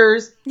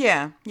pictures.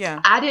 Yeah.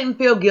 Yeah. I didn't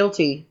feel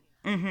guilty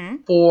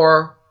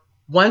for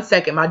 1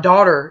 second. My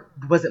daughter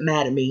wasn't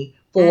mad at me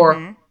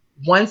for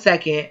 1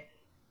 second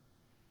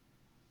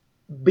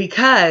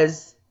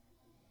because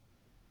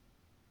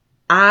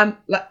I'm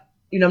like,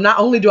 not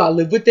only do I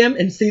live with them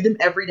and see them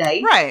every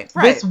day. Right.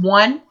 This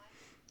one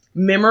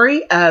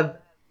memory of,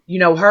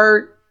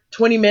 her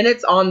 20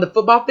 minutes on the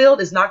football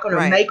field is not going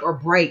to make or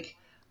break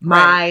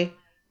my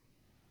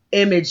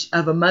image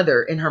of a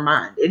mother in her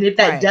mind. And if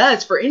that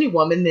does for any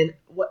woman, then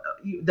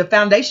the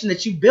foundation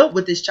that you built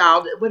with this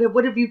child,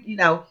 what have you,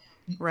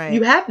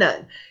 you have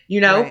none,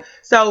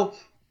 So,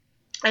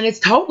 and it's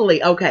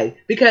totally okay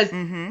because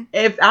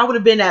if I would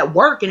have been at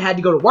work and had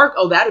to go to work,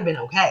 that'd have been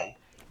okay.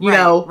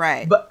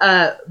 Right. But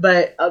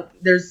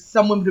there's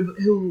someone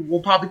who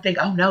will probably think,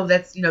 oh no,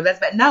 that's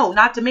bad. No,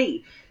 not to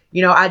me.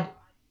 I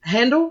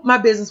handle my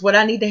business, what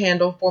I need to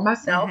handle for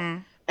myself,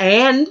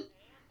 and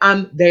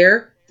I'm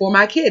there for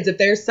my kids. If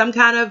there's some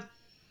kind of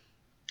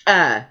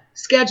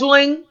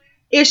scheduling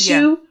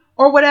issue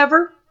or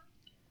whatever,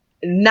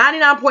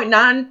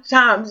 99.9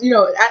 times,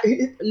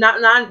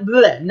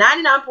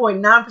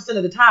 99.9%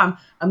 of the time,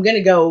 I'm going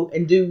to go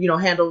and do,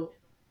 handle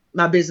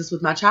my business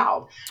with my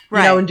child,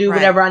 and do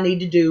whatever I need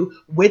to do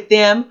with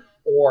them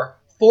or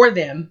for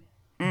them.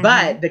 Mm-hmm.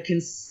 But the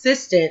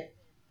consistent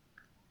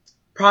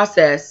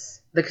process,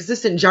 the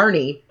consistent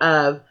journey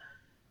of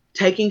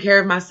taking care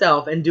of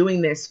myself and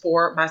doing this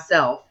for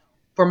myself,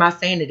 for my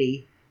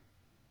sanity,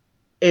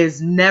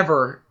 is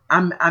never,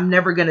 I'm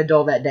never going to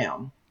dull that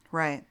down.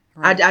 Right.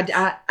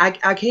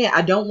 I can't.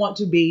 I don't want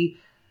to be,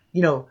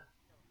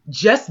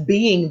 just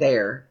being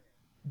there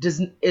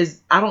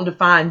I don't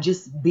define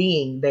just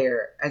being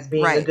there as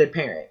being a good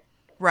parent.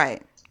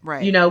 Right.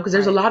 Because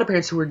there's a lot of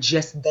parents who are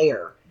just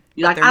there.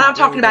 I'm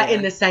talking about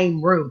in the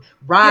same room.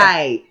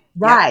 Right.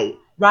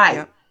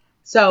 Yep.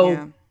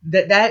 So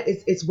that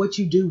is, it's what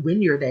you do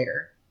when you're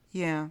there.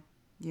 Yeah.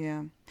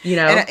 And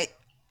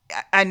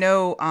I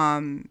know,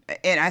 and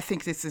I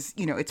think this is,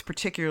 it's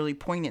particularly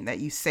poignant that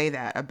you say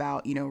that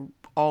about,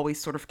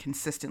 always sort of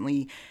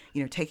consistently,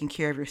 taking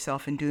care of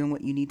yourself and doing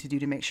what you need to do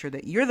to make sure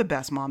that you're the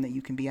best mom that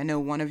you can be. I know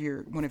one of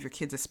your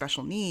kids has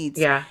special needs.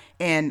 Yeah.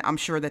 And I'm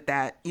sure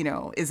that,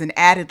 is an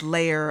added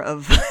layer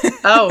of,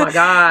 oh my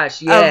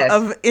gosh, yes.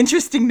 of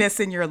interestingness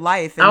in your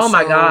life. And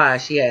my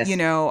gosh, yes.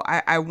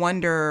 I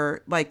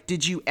wonder,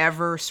 did you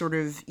ever sort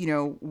of,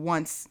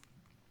 once,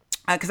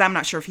 because I'm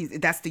not sure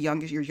if that's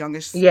your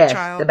youngest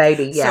child? The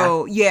baby,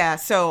 yeah.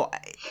 So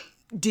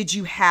did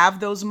you have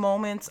those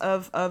moments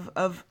of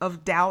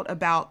doubt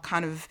about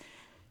kind of,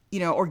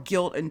 or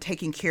guilt and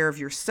taking care of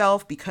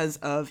yourself because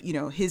of,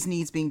 his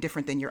needs being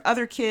different than your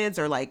other kids,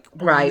 or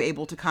were you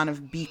able to kind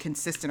of be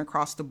consistent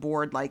across the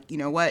board?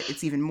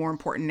 It's even more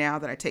important now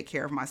that I take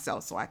care of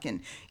myself so I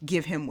can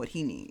give him what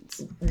he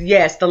needs.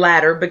 Yes, the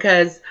latter,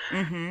 because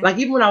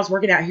even when I was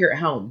working out here at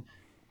home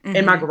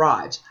in my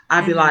garage,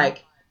 I'd be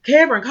like,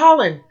 Cameron,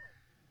 Colin,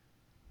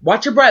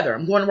 watch your brother.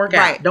 I'm going to work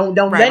out. Don't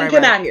let him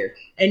come out here.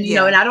 And,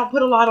 and I don't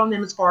put a lot on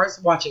them as far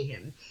as watching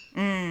him.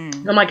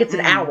 I'm like, it's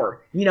an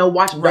hour,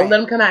 watch him. Don't let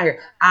him come out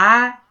here.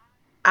 I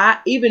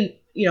even,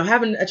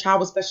 having a child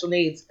with special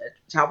needs,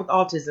 a child with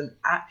autism,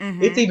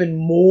 it's even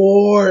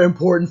more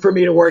important for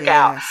me to work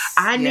out.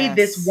 I need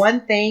this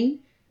one thing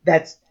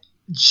that's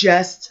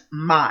just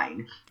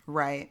mine.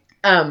 Right.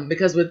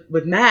 Because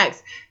with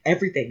Max,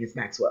 everything is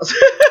Maxwell's.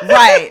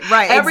 Right,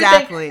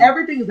 exactly.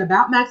 Everything is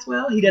about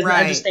Maxwell. He doesn't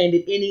understand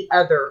it any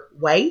other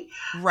way.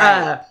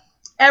 Right.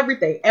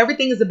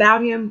 Everything is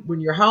about him. When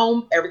you're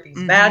home,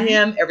 everything's about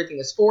him. Everything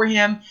is for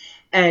him.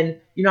 And,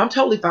 I'm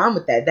totally fine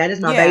with that. That is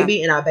my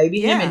baby, and I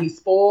baby him, and he's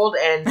spoiled,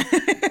 and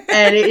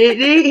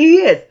he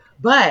is.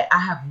 But I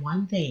have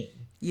one thing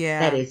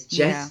that is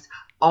just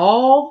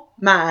all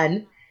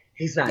mine.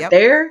 He's not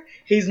there.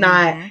 He's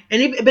not.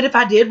 But if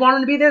I did want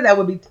him to be there, that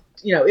would be,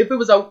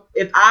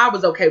 if I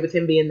was okay with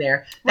him being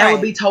there, that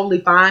would be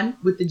totally fine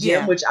with the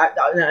gym, which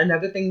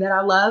another thing that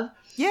I love.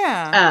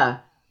 Yeah.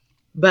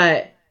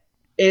 But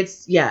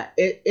it's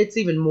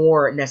even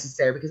more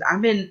necessary because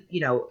I'm in,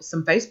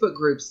 some Facebook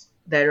groups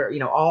that are,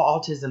 all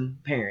autism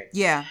parents.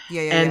 Yeah.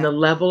 And the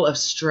level of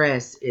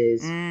stress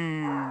is,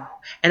 and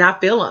I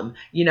feel them,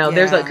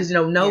 there's because,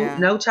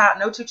 no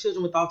two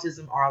children with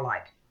autism are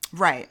alike.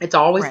 Right. It's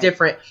always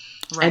different.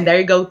 Right. And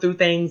they go through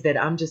things that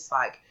I'm just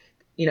like,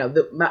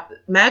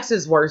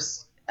 Max's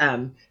worst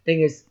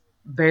thing is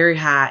very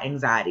high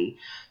anxiety.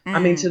 I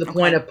mean, to the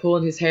point of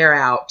pulling his hair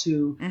out,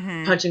 to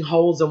punching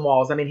holes in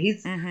walls. I mean,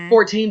 he's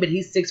 14, but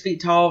he's 6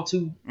 feet tall,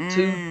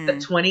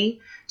 230,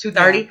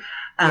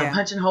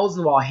 punching holes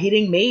in the wall,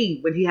 hitting me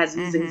when he has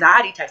his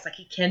anxiety attacks. Like,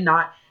 he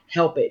cannot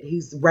help it.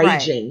 He's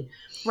raging.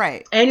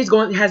 Right. And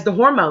has the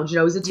hormones,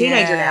 he's a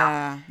teenager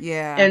now.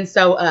 Yeah. And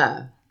so,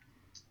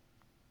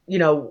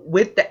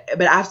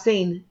 but I've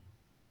seen,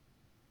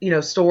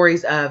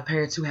 stories of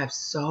parents who have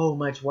so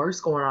much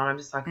worse going on. I'm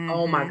just like,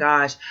 oh my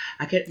gosh,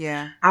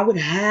 I would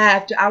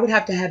have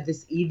to have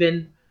this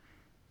even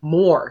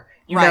more,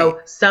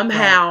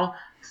 somehow,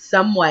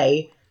 some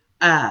way,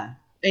 and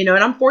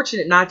I'm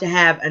fortunate not to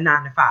have a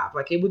 9 to 5.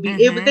 Like, it would be,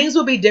 things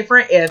would be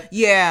different if,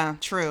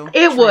 true.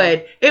 It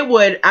would,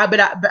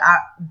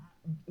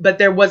 but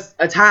there was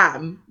a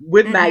time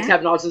with Max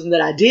having autism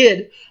that I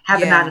did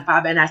have a 9 to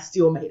 5, and I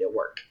still made it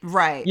work.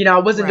 Right. I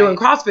wasn't doing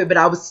CrossFit, but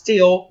I was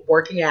still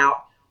working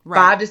out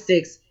 5 to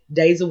 6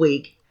 days a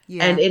week.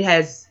 Yeah. And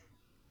it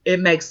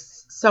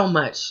makes so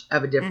much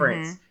of a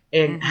difference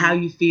in how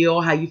you feel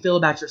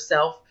about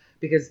yourself,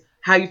 because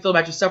how you feel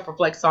about yourself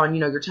reflects on,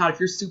 your child. If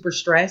you're super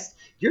stressed,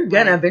 you're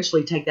going to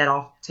eventually take that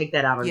out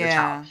on your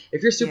child.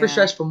 If you're super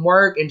stressed from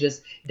work and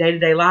just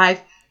day-to-day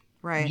life,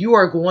 you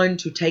are going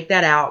to take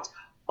that out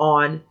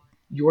on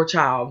your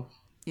child.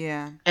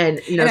 Yeah.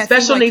 And,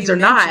 special needs or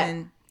not.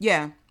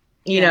 Yeah.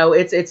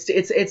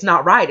 It's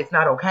not right. It's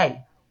not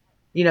okay.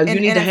 You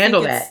need to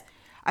handle that.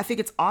 I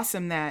think it's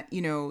awesome that,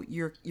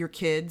 your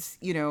kids,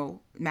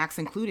 Max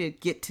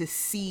included, get to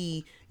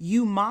see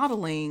you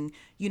modeling,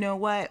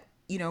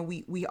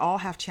 we all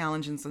have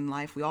challenges in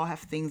life. We all have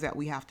things that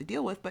we have to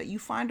deal with, but you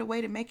find a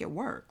way to make it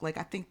work. Like,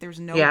 I think there's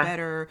no Yeah.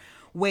 better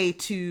way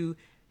to,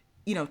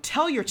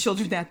 tell your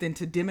children that than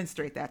to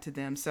demonstrate that to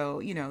them.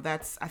 So,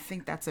 I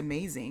think that's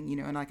amazing,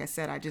 and like I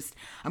said,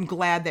 I'm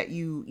glad that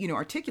you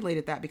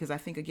articulated that, because I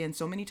think, again,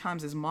 so many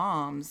times as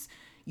moms,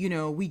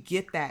 we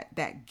get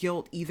that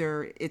guilt,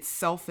 either it's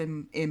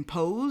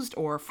self-imposed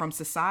or from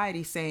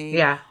society saying,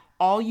 Yeah.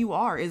 all you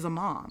are is a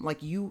mom. Like,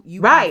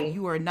 Right.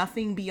 you are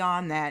nothing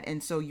beyond that,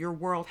 and so your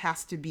world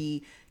has to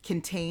be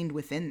contained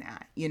within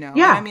that. And I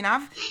Yeah. mean,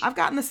 I've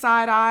gotten the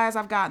side eyes.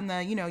 I've gotten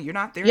the, you're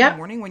not there in the Yep.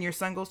 morning when your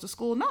son goes to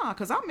school. Nah,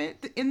 because I'm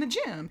in the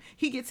gym.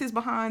 He gets his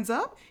behinds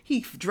up. He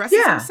dresses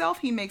Yeah. himself.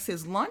 He makes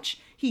his lunch.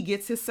 He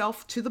gets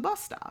himself to the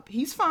bus stop.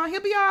 He's fine.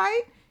 He'll be all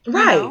right.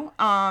 Right.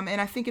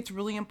 And I think it's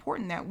really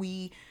important that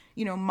we,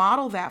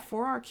 model that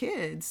for our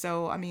kids.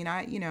 So, I mean,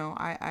 I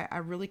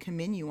really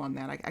commend you on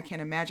that. I can't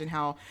imagine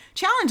how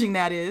challenging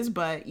that is,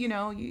 but,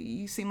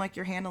 you seem like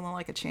you're handling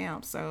like a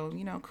champ. So,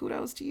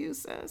 kudos to you,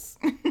 sis.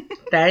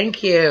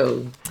 Thank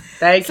you.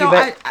 Thank you. So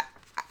But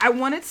I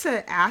wanted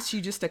to ask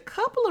you just a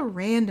couple of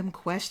random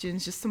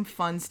questions, just some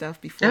fun stuff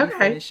before we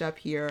finish up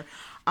here.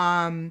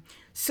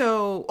 Sort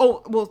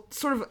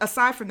of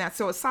aside from that,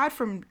 so aside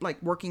from like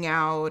working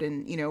out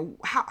and,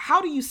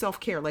 how do you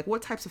self-care? Like,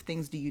 what types of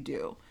things do you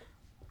do?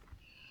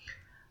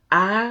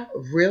 I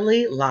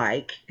really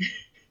like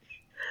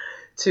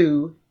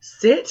to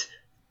sit,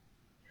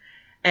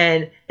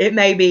 and I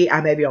may be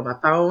on my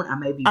phone, I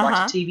may be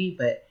watching TV,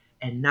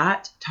 and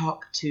not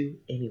talk to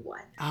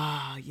anyone.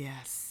 Ah,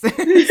 yes.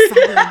 Silence.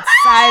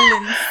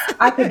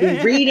 I could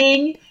be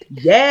reading.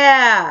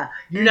 Yeah.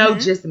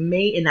 Just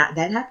me. And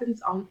that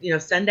happens on,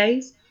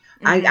 Sundays.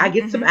 I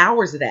get some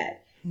hours of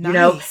that,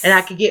 Nice. and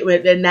I could get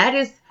with, and that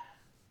is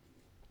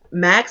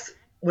Max,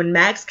 when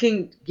Max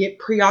can get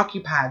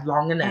preoccupied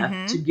long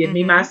enough to give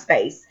me my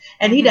space,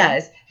 and he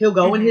does, he'll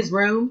go in his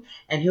room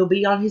and he'll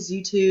be on his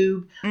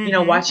YouTube,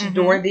 watching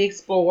Dora the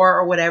Explorer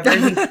or whatever.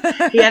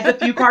 He has a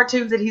few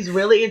cartoons that he's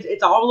really into.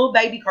 It's all little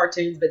baby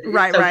cartoons, but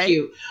it's so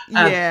cute.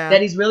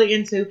 That he's really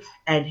into,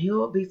 and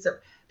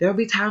there'll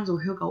be times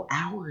where he'll go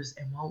hours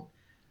and won't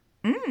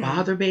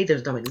bother me.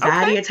 There's no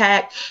anxiety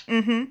attack.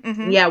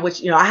 Yeah,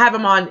 which, I have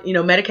him on,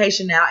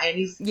 medication now, and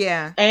he's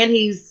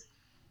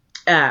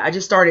I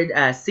just started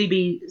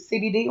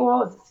CBD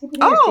oil. Is it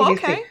CBD or CBC?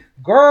 Okay.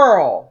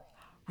 Girl.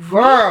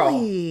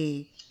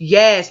 Really?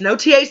 Yes, no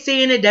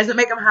THC in it. Doesn't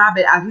make him high,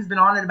 but he's been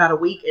on it about a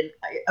week, and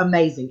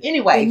amazing.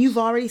 Anyway, and you've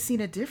already seen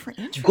a different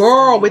interest.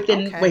 Girl,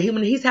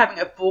 when he's having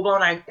a full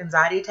blown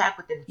anxiety attack,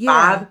 within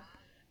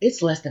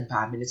it's less than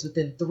 5 minutes.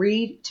 Within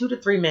 2 to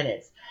 3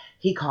 minutes,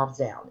 he calms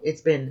down.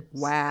 It's been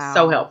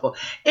so helpful.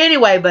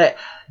 Anyway, but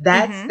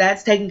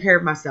that's taking care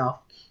of myself.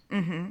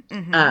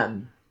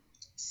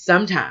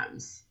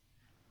 Sometimes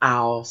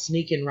I'll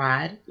sneak and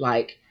ride.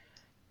 Like,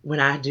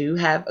 when I do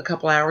have a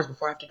couple hours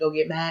before I have to go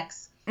get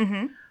Max,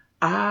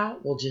 I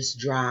will just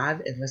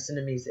drive and listen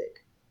to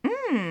music.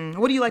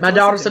 What do you like? My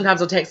daughter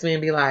sometimes will text me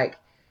and be like,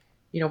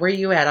 where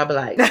you at? I'll be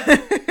like,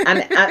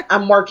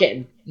 I'm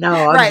working. No,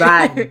 I'm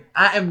riding.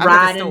 I am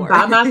riding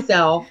by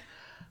myself,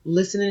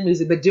 listening to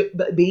music.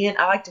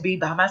 I like to be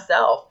by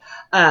myself.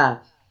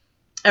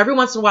 Every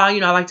once in a while,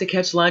 I like to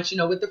catch lunch,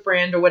 with a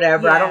friend or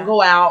whatever. I don't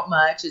go out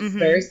much. It's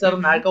very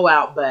seldom I go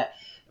out, but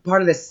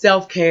part of the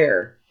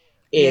self-care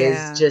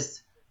is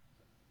just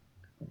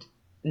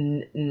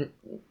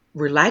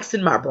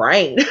relaxing my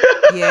brain.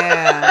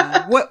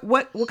 What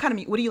kind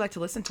of, what do you like to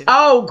listen to?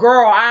 Oh,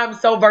 girl, I'm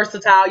so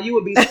versatile. You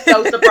would be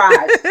so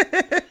surprised.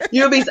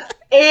 You would be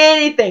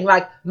anything.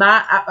 Like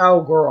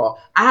girl,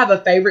 I have a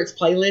favorites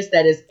playlist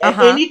that is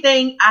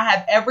anything. I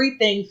have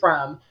everything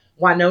from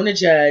Winona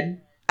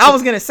Judd. I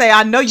was gonna say,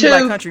 I know you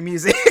like country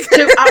music.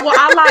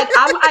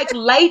 I like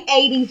late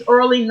 80s,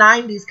 early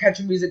 90s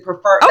country music.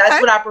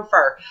 That's what I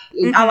prefer.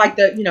 I like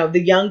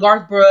the young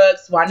Garth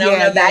Brooks,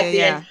 Winona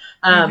back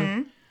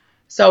then.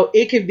 So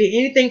it could be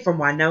anything from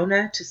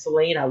Winona to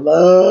Celine. I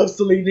love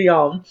Celine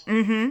Dion.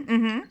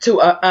 To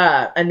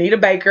Anita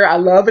Baker. I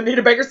love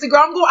Anita Baker. See,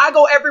 girl, I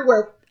go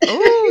everywhere.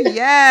 Oh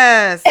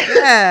yes,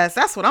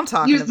 that's what I'm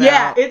talking about.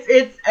 Yeah,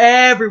 it's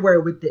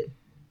everywhere with it.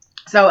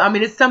 So I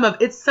mean, it's some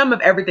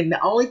of everything.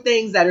 The only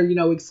things that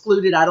are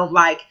excluded, I don't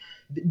like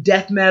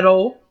death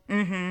metal,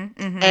 and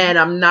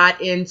I'm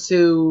not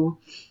into.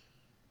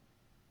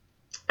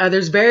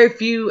 There's very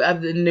few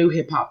of the new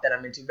hip hop that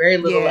I'm into. Very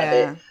little of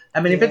it. I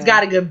mean, if it's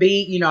got a good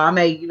beat, I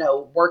may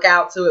work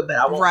out to it, but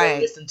I won't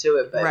really listen to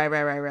it. But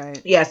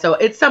right. Yeah, so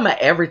it's some of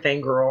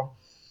everything, girl.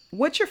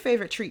 What's your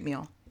favorite treat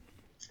meal?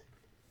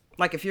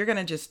 Like, if you're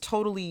gonna just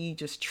totally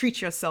just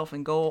treat yourself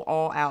and go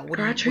all out, what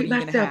are you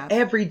gonna have?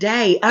 Every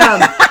day.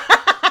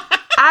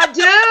 I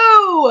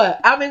do.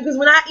 I mean, because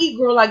when I eat,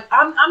 girl, like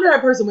I'm that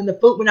person when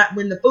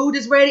the food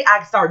is ready, I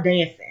can start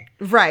dancing.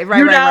 Right.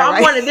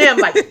 I'm one of them.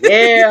 Like,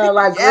 girl,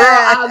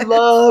 I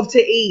love to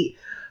eat,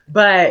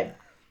 but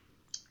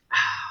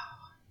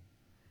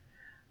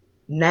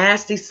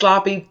nasty,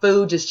 sloppy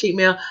food, just cheat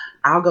meal.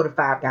 I'll go to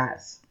Five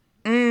Guys.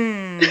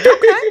 Okay.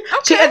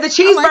 The I like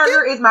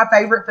cheeseburger it. is my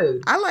favorite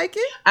food. I like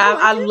it.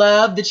 I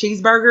love the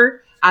cheeseburger.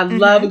 I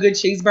love a Mm-hmm. good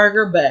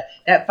cheeseburger, but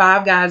that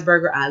Five Guys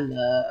burger, I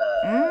love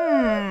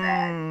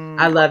that.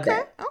 I love Okay.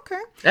 that.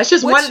 Okay. That's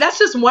just one. What's That's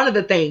just one of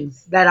the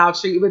things that I'll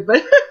treat you with.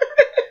 But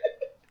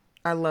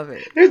I love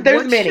it.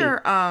 there's many.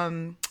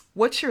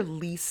 What's your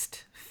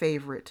least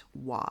favorite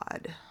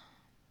wad?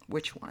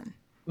 Which one?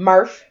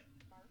 Murph.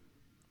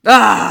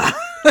 Ah,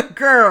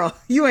 girl,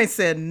 you ain't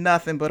said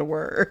nothing but a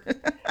word.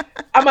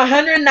 I'm a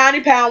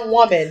 190-pound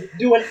woman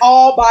doing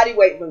all body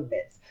weight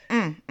movements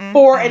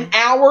for an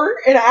hour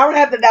and a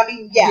half. I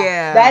mean, yeah,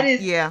 Yeah,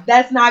 yeah.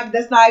 that's not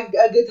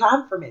a good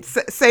time for me.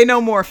 Say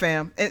no more,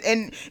 fam.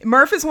 And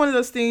Murph is one of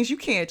those things you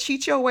can't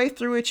cheat your way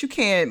through it. You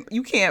can't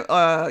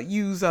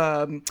use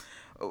not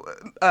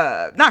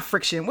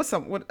friction.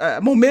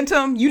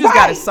 Momentum? You just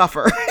gotta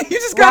suffer. You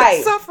just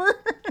gotta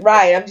suffer.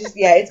 Right. I'm just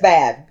it's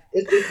bad.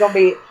 It's gonna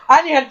be.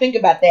 I didn't have to think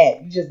about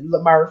that. You just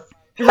Murph.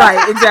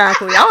 Right,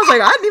 exactly. I was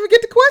like, I didn't even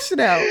get the question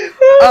out.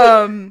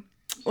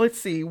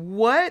 Let's see.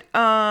 What was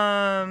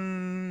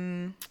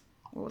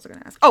I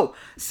gonna ask? Oh,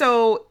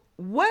 so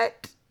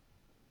what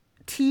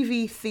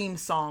TV theme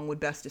song would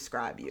best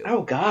describe you?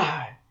 Oh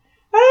God.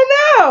 I don't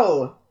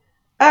know.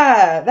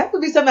 That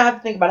would be something I have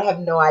to think about. I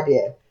have no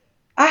idea.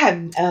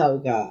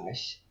 Oh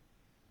gosh.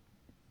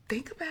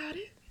 Think about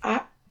it.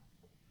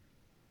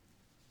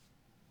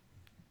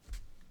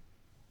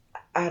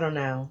 I don't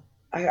know.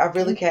 I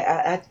really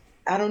can't.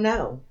 I don't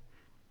know.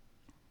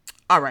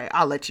 All right,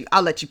 I'll let you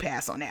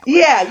pass on that one.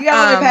 Yeah, you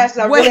gotta let me pass.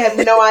 I really have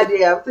no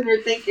idea. I'm sitting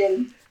here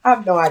thinking. I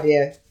have no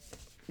idea.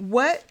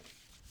 What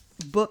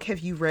book have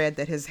you read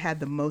that has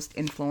had the most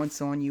influence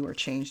on you or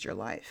changed your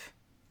life,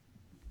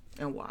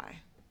 and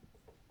why?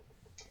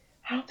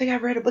 I don't think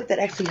I've read a book that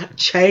actually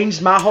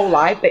changed my whole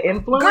life. The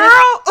influence,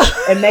 girl,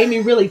 and made me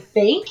really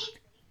think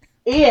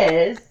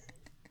is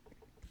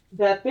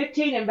The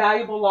 15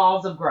 Invaluable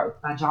Laws of Growth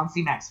by John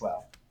C.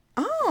 Maxwell.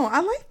 Oh, I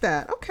like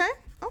that. Okay.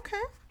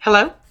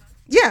 Hello?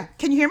 Yeah,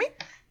 can you hear me?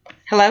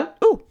 Hello?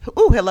 Ooh,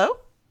 hello?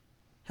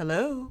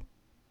 Hello?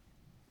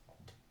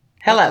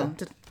 Hello?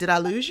 Did I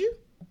lose you?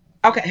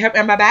 Okay,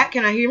 am I back?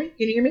 Can I hear me?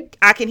 Can you hear me?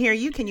 I can hear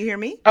you. Can you hear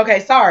me?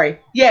 Okay, sorry.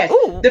 Yes.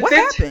 Ooh, what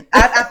happened?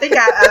 I think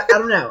I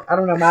don't know. I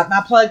don't know.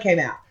 My plug came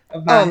out. Oh,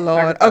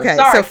 Lord. Microphone. Okay,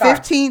 sorry.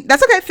 15.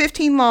 That's okay.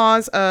 15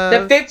 laws of...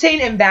 The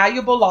 15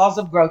 Invaluable Laws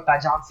of Growth by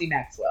John C.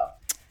 Maxwell.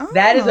 Oh,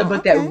 that is a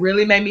book that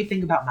really made me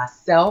think about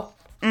myself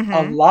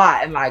a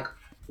lot, and like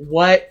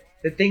what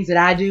the things that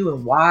I do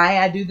and why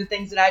I do the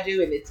things that I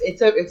do, and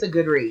it's a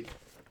good read.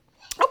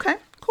 Okay,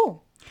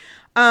 cool.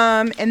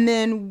 And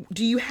then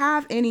do you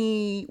have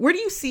where do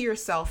you see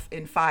yourself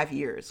in 5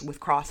 years with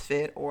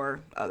CrossFit or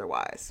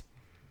otherwise?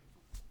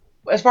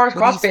 As far as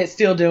CrossFit,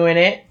 still doing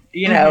it,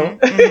 you know.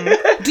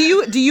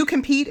 Do you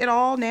compete at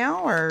all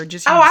now, or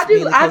just? I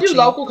do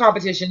local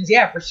competitions.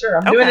 Yeah, for sure.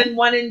 I'm doing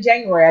one in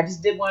January. I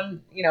just did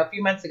one, a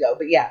few months ago.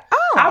 But yeah,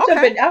 I'm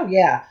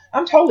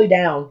totally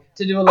down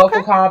to do a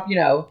local comp.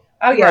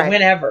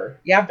 Whenever.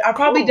 Yeah, I've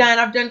probably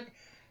I've done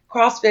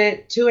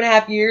CrossFit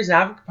 2.5 years, and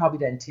I've probably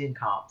done 10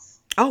 comps.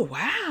 Oh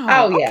wow.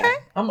 Oh yeah. Okay.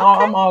 I'm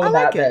all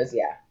about those.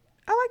 Yeah.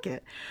 I like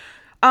it.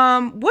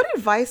 What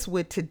advice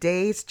would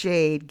today's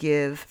Jade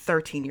give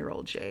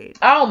 13-year-old Jade?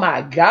 Oh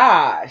my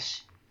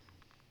gosh.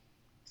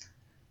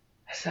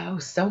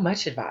 So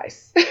much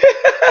advice.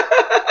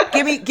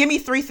 Give me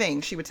 3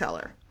 things she would tell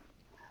her.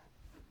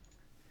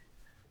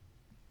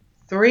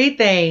 3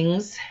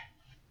 things.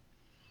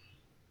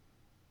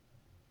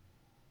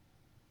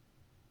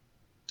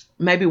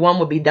 Maybe one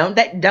would be don't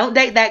date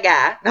that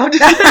guy. No,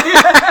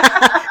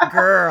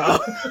 girl.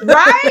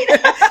 Right?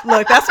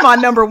 Look, that's my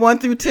number 1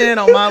 through 10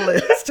 on my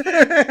list.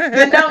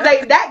 Then don't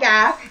date that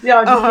guy.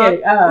 No, just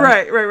kidding.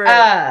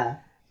 Right.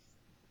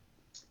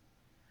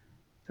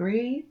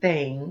 3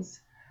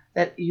 things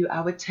that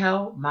I would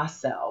tell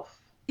myself.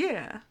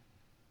 Yeah.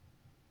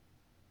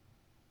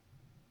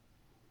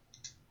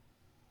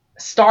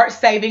 Start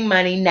saving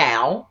money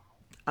now.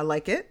 I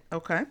like it.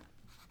 Okay.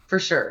 For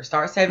sure.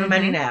 Start saving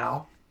money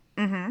now.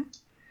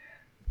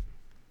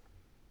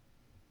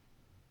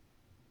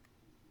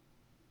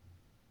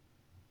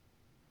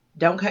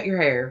 Don't cut your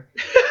hair.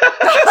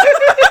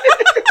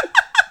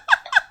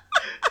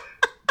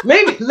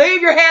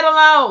 leave your head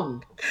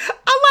alone.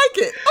 I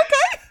like it.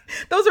 Okay.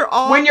 Those are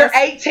all. When you're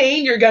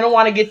 18, you're going to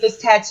want to get this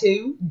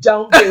tattoo.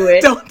 Don't do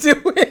it. Don't do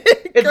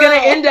it. It's going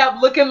to end up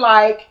looking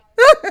like,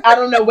 I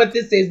don't know what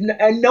this is.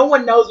 And no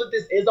one knows what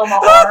this is on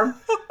my arm.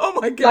 Oh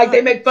my God. Like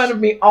they make fun of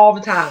me all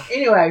the time.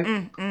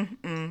 Anyway.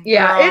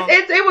 Yeah.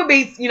 It would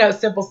be,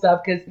 simple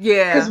stuff.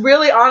 Because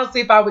really,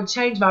 honestly, if I would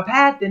change my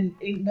path, then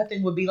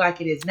nothing would be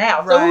like it is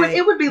now. So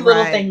it would be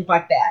little things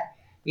like that.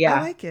 Yeah. I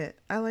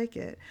like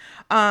it.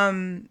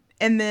 And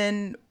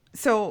then,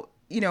 so,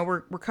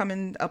 we're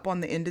coming up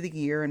on the end of the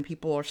year and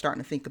people are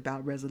starting to think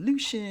about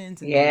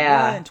resolutions and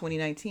in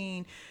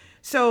 2019.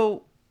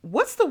 So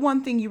what's the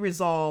one thing you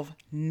resolve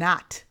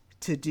not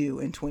to do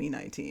in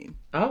 2019?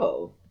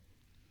 Oh.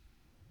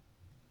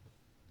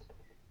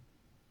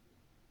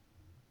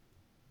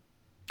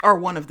 Or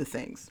one of the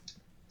things.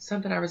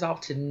 Something I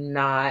resolved to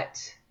not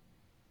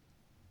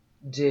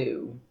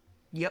do.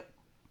 Yep.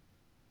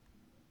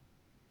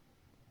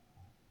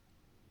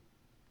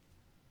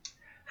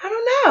 I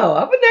don't know.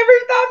 I've never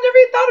even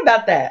thought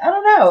about that. I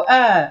don't know.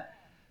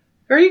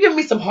 Girl, you giving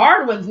me some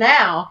hard ones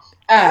now.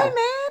 Hey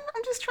man,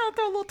 I'm just trying to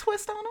throw a little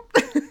twist on them.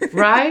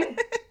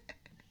 Right?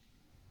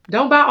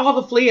 Don't buy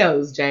all the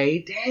Fleos,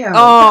 Jade. Damn.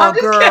 Oh,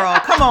 girl,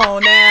 come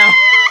on now.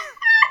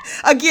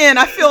 Again,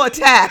 I feel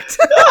attacked.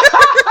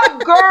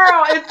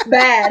 Girl, it's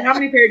bad. How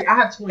many pairs? I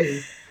have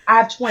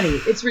 20.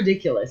 It's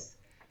ridiculous.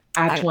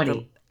 I have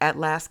 20. At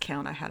last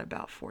count, I had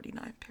about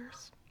 49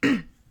 pairs.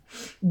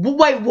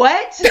 Wait,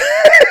 what?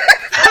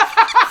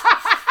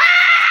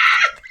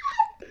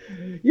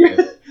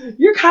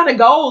 You're kind of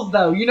goals,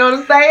 though. You know what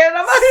I'm saying?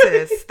 I'm like,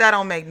 sis, that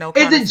don't make no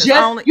sense. sense. Is it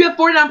just, you have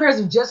 49 pairs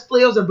of just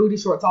Fleos or booty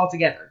shorts all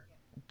together?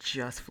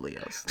 Just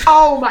Fleos.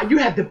 Oh, my, you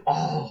have them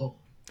all.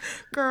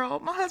 Girl,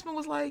 my husband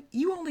was like,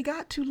 you only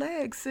got 2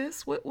 legs,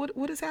 sis.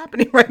 What is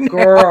happening right now?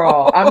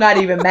 Girl, I'm not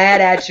even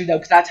mad at you, though,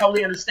 because I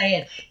totally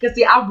understand. Because,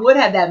 see, I would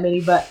have that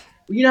many, but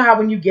you know how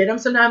when you get them,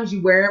 sometimes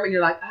you wear them and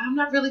you're like, I'm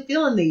not really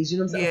feeling these. You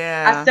know what I'm saying?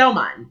 Yeah. I sell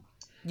mine.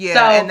 Yeah, so,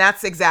 and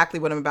that's exactly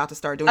what I'm about to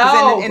start doing.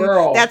 Oh, and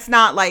girl. That's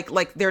not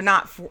like they're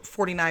not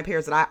 49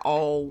 pairs that I wear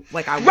all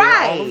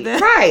of them.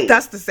 Right.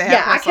 That's the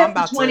sad part. I kept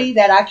the 20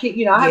 that I keep,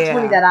 I have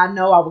 20 that I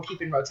know I will keep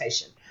in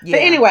rotation. Yeah,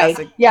 but anyway,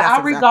 I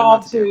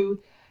resolved to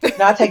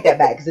no, I take that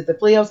back because if the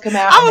Fleos come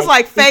out, I was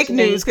like fake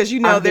news because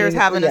there's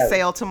having a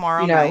sale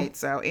tomorrow night.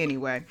 So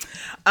anyway,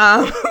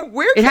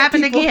 where it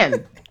happened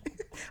again.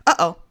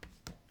 Uh-oh,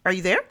 are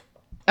you there?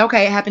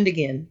 Okay, it happened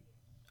again.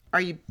 Are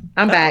you?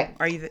 I'm back.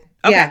 Are you there?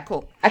 Okay, yeah,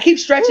 cool. I keep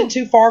stretching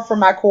too far from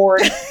my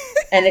cord,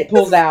 and it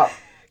pulls out.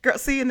 Girl,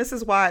 see, and this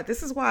is why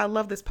I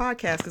love this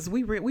podcast because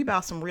we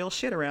about some real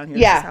shit around here.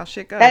 Yeah, this is how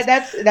shit goes.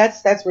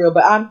 That's real.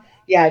 But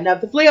now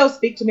if the Fleos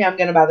speak to me, I'm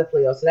gonna buy the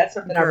Fleos. So that's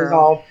something I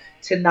resolved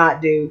to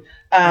not do.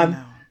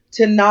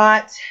 To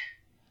not,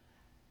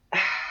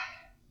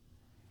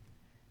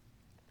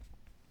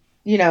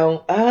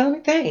 let me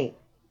think.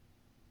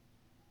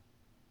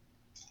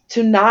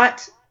 To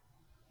not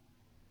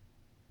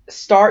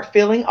start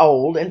feeling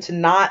old and to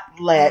not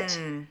let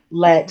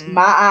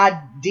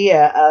my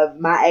idea of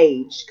my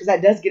age, because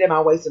that does get in my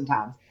way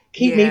sometimes,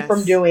 keep me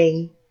from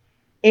doing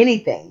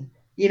anything,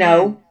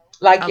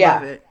 like,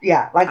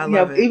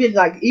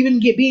 even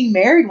being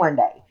married one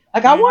day.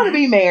 Like, I want to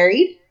be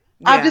married.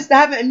 Yeah.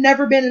 I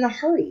never been in a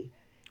hurry.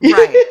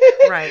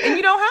 Right. And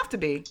you don't have to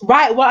be.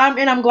 Right. Well,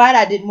 I'm glad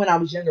I didn't when I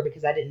was younger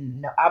because I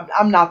didn't know.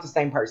 I'm not the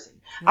same person.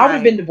 Right. I would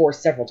have been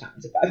divorced several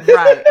times if I.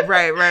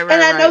 Right.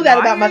 And I know that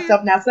about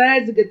myself now, so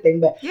that is a good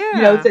thing. But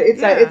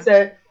it's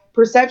a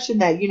perception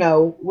that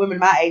women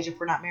my age, if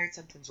we're not married,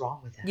 something's wrong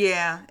with us.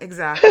 Yeah,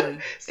 exactly.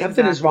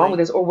 Something is wrong with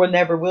us, or we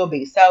never will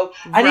be. So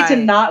I need to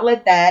not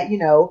let that.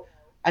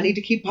 I need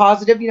to keep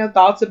positive,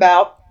 thoughts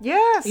about.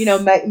 Yes.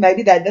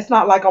 Maybe that's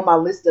not like on my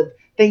list of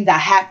things I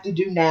have to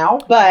do now,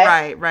 but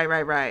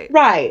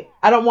right.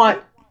 I don't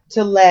want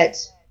to let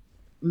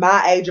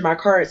my age or my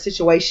current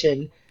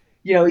situation,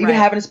 even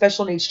having a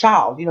special needs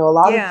child, a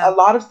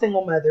lot of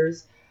single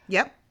mothers,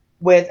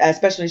 with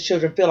special needs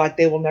children feel like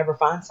they will never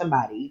find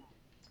somebody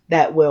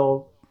that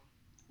will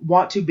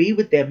want to be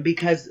with them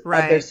because of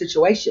their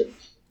situation.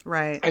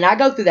 Right. And I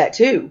go through that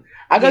too.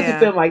 I go through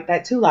feeling like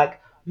that too, like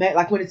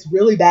when it's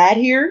really bad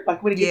here,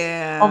 like when it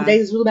gets on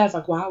days it's really bad, it's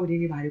like, why would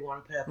anybody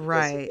want to put up with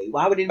this with me?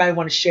 Why would anybody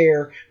want to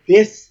share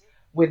this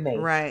with me?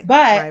 Right.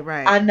 But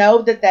I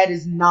know that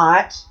is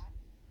not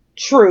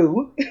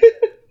true.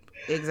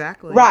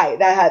 Exactly. Right.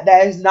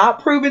 That is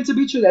not proven to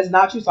be true. That's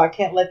not true. So I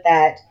can't let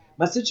that,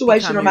 my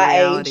situation or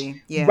my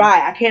age. Yeah.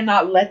 Right. I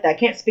cannot let that, I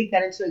can't speak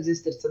that into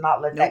existence to not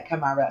let that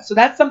come out. So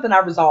that's something I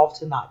resolved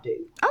to not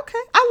do. Okay.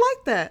 I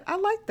like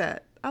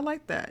that.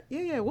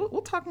 Yeah.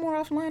 We'll talk more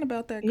offline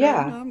about that. Girl.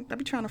 Yeah. I'll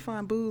be trying to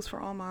find booze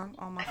for all my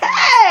friends.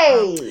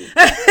 Hey!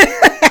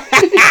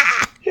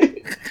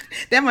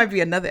 That might be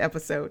another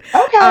episode.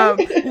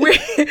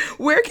 Okay.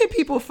 Where can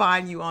people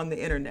find you on the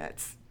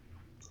internets?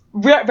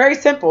 Very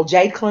simple.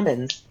 Jade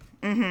Clemons.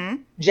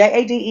 Mm-hmm.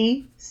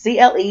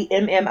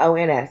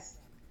 JadeClemons.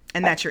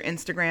 And that's your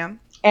Instagram?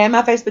 And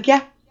my Facebook,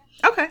 yeah.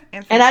 Okay.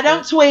 And I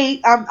don't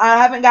tweet.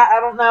 I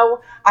don't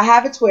know. I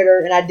have a Twitter,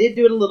 and I did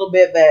do it a little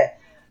bit,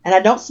 and I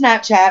don't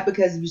Snapchat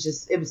because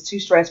it was too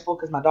stressful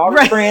because my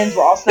daughter's friends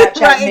were all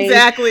Snapchatting me.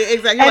 Exactly.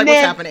 You're like, what's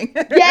happening?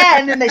 Yeah,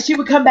 and then she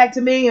would come back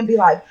to me and be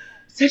like,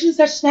 such and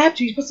such snapped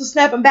you. You're supposed to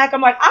snap them back.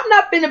 I'm like, I'm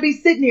not finna be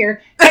sitting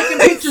here taking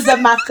pictures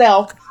of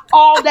myself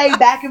all day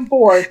back and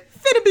forth.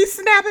 Finna be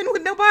snapping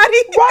with nobody.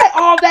 Right,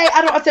 all day.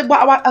 I said,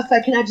 I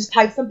said, can I just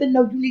type something?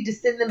 No, you need to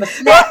send them a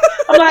snap.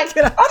 I'm like,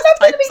 I'm not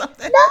going to be.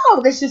 Something?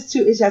 No, that's just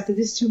too.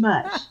 It's too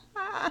much.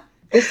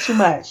 It's too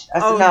much. I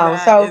said no.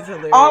 So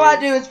all I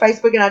do is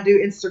Facebook and I do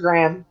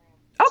Instagram.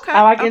 Okay.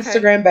 I like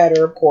Instagram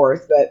better, of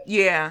course, but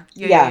yeah.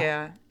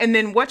 And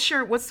then what's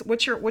your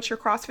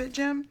CrossFit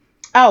gym?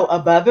 Oh,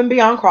 Above and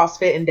Beyond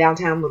CrossFit in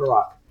downtown Little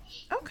Rock.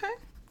 Okay.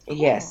 Cool.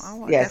 Yes. I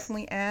will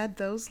definitely add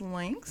those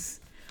links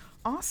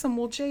Awesome.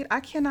 Well, Jade, I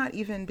cannot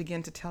even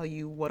begin to tell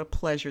you what a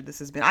pleasure this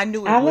has been. I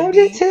knew it I would loved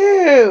it be.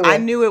 I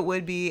too. knew it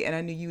would be, and I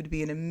knew you would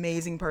be an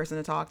amazing person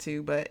to talk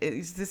to. But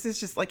this is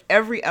just like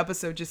every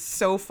episode just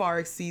so far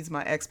exceeds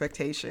my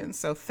expectations.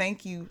 So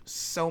thank you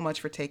so much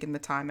for taking the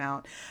time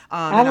out.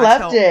 I And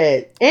loved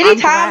it. I'm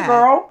Anytime, glad.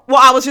 girl. Well,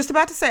 I was just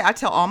about to say, I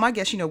tell all my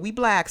guests, we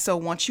Black, so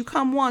once you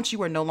come once,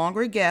 you are no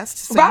longer a guest.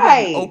 So you have an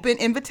Right. open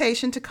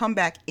invitation to come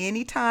back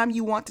anytime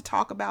you want to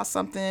talk about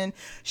something,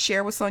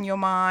 share what's on your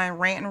mind,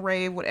 rant and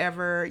rave, whatever.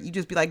 You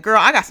just be like, girl,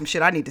 I got some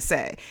shit I need to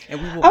say, and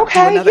we will do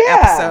Okay, another yeah.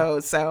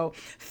 episode. So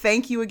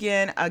thank you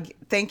again.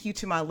 Thank you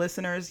to my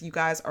listeners. You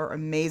guys are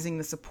amazing.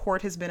 The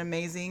support has been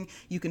amazing.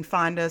 You can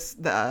find us,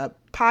 the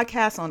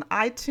podcast, on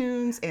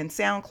iTunes and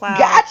SoundCloud.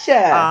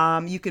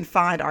 Gotcha. You can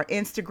find our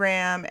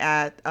Instagram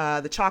at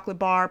the Chocolate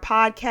Bar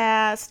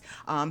Podcast,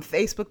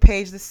 Facebook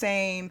page the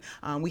same.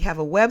 We have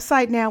a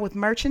website now with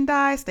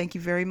merchandise. Thank you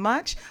very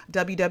much.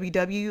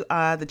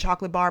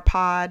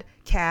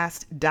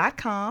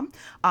 www.thechocolatebarpodcast.com.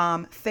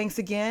 Thanks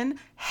again.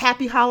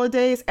 Happy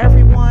holidays,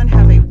 everyone.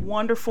 Have a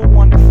wonderful,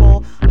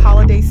 wonderful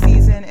holiday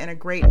season and a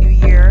great new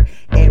year.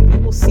 And we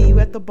will see you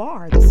at the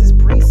bar. This is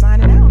Bree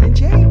signing out, and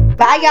Jay.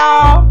 Bye,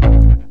 y'all.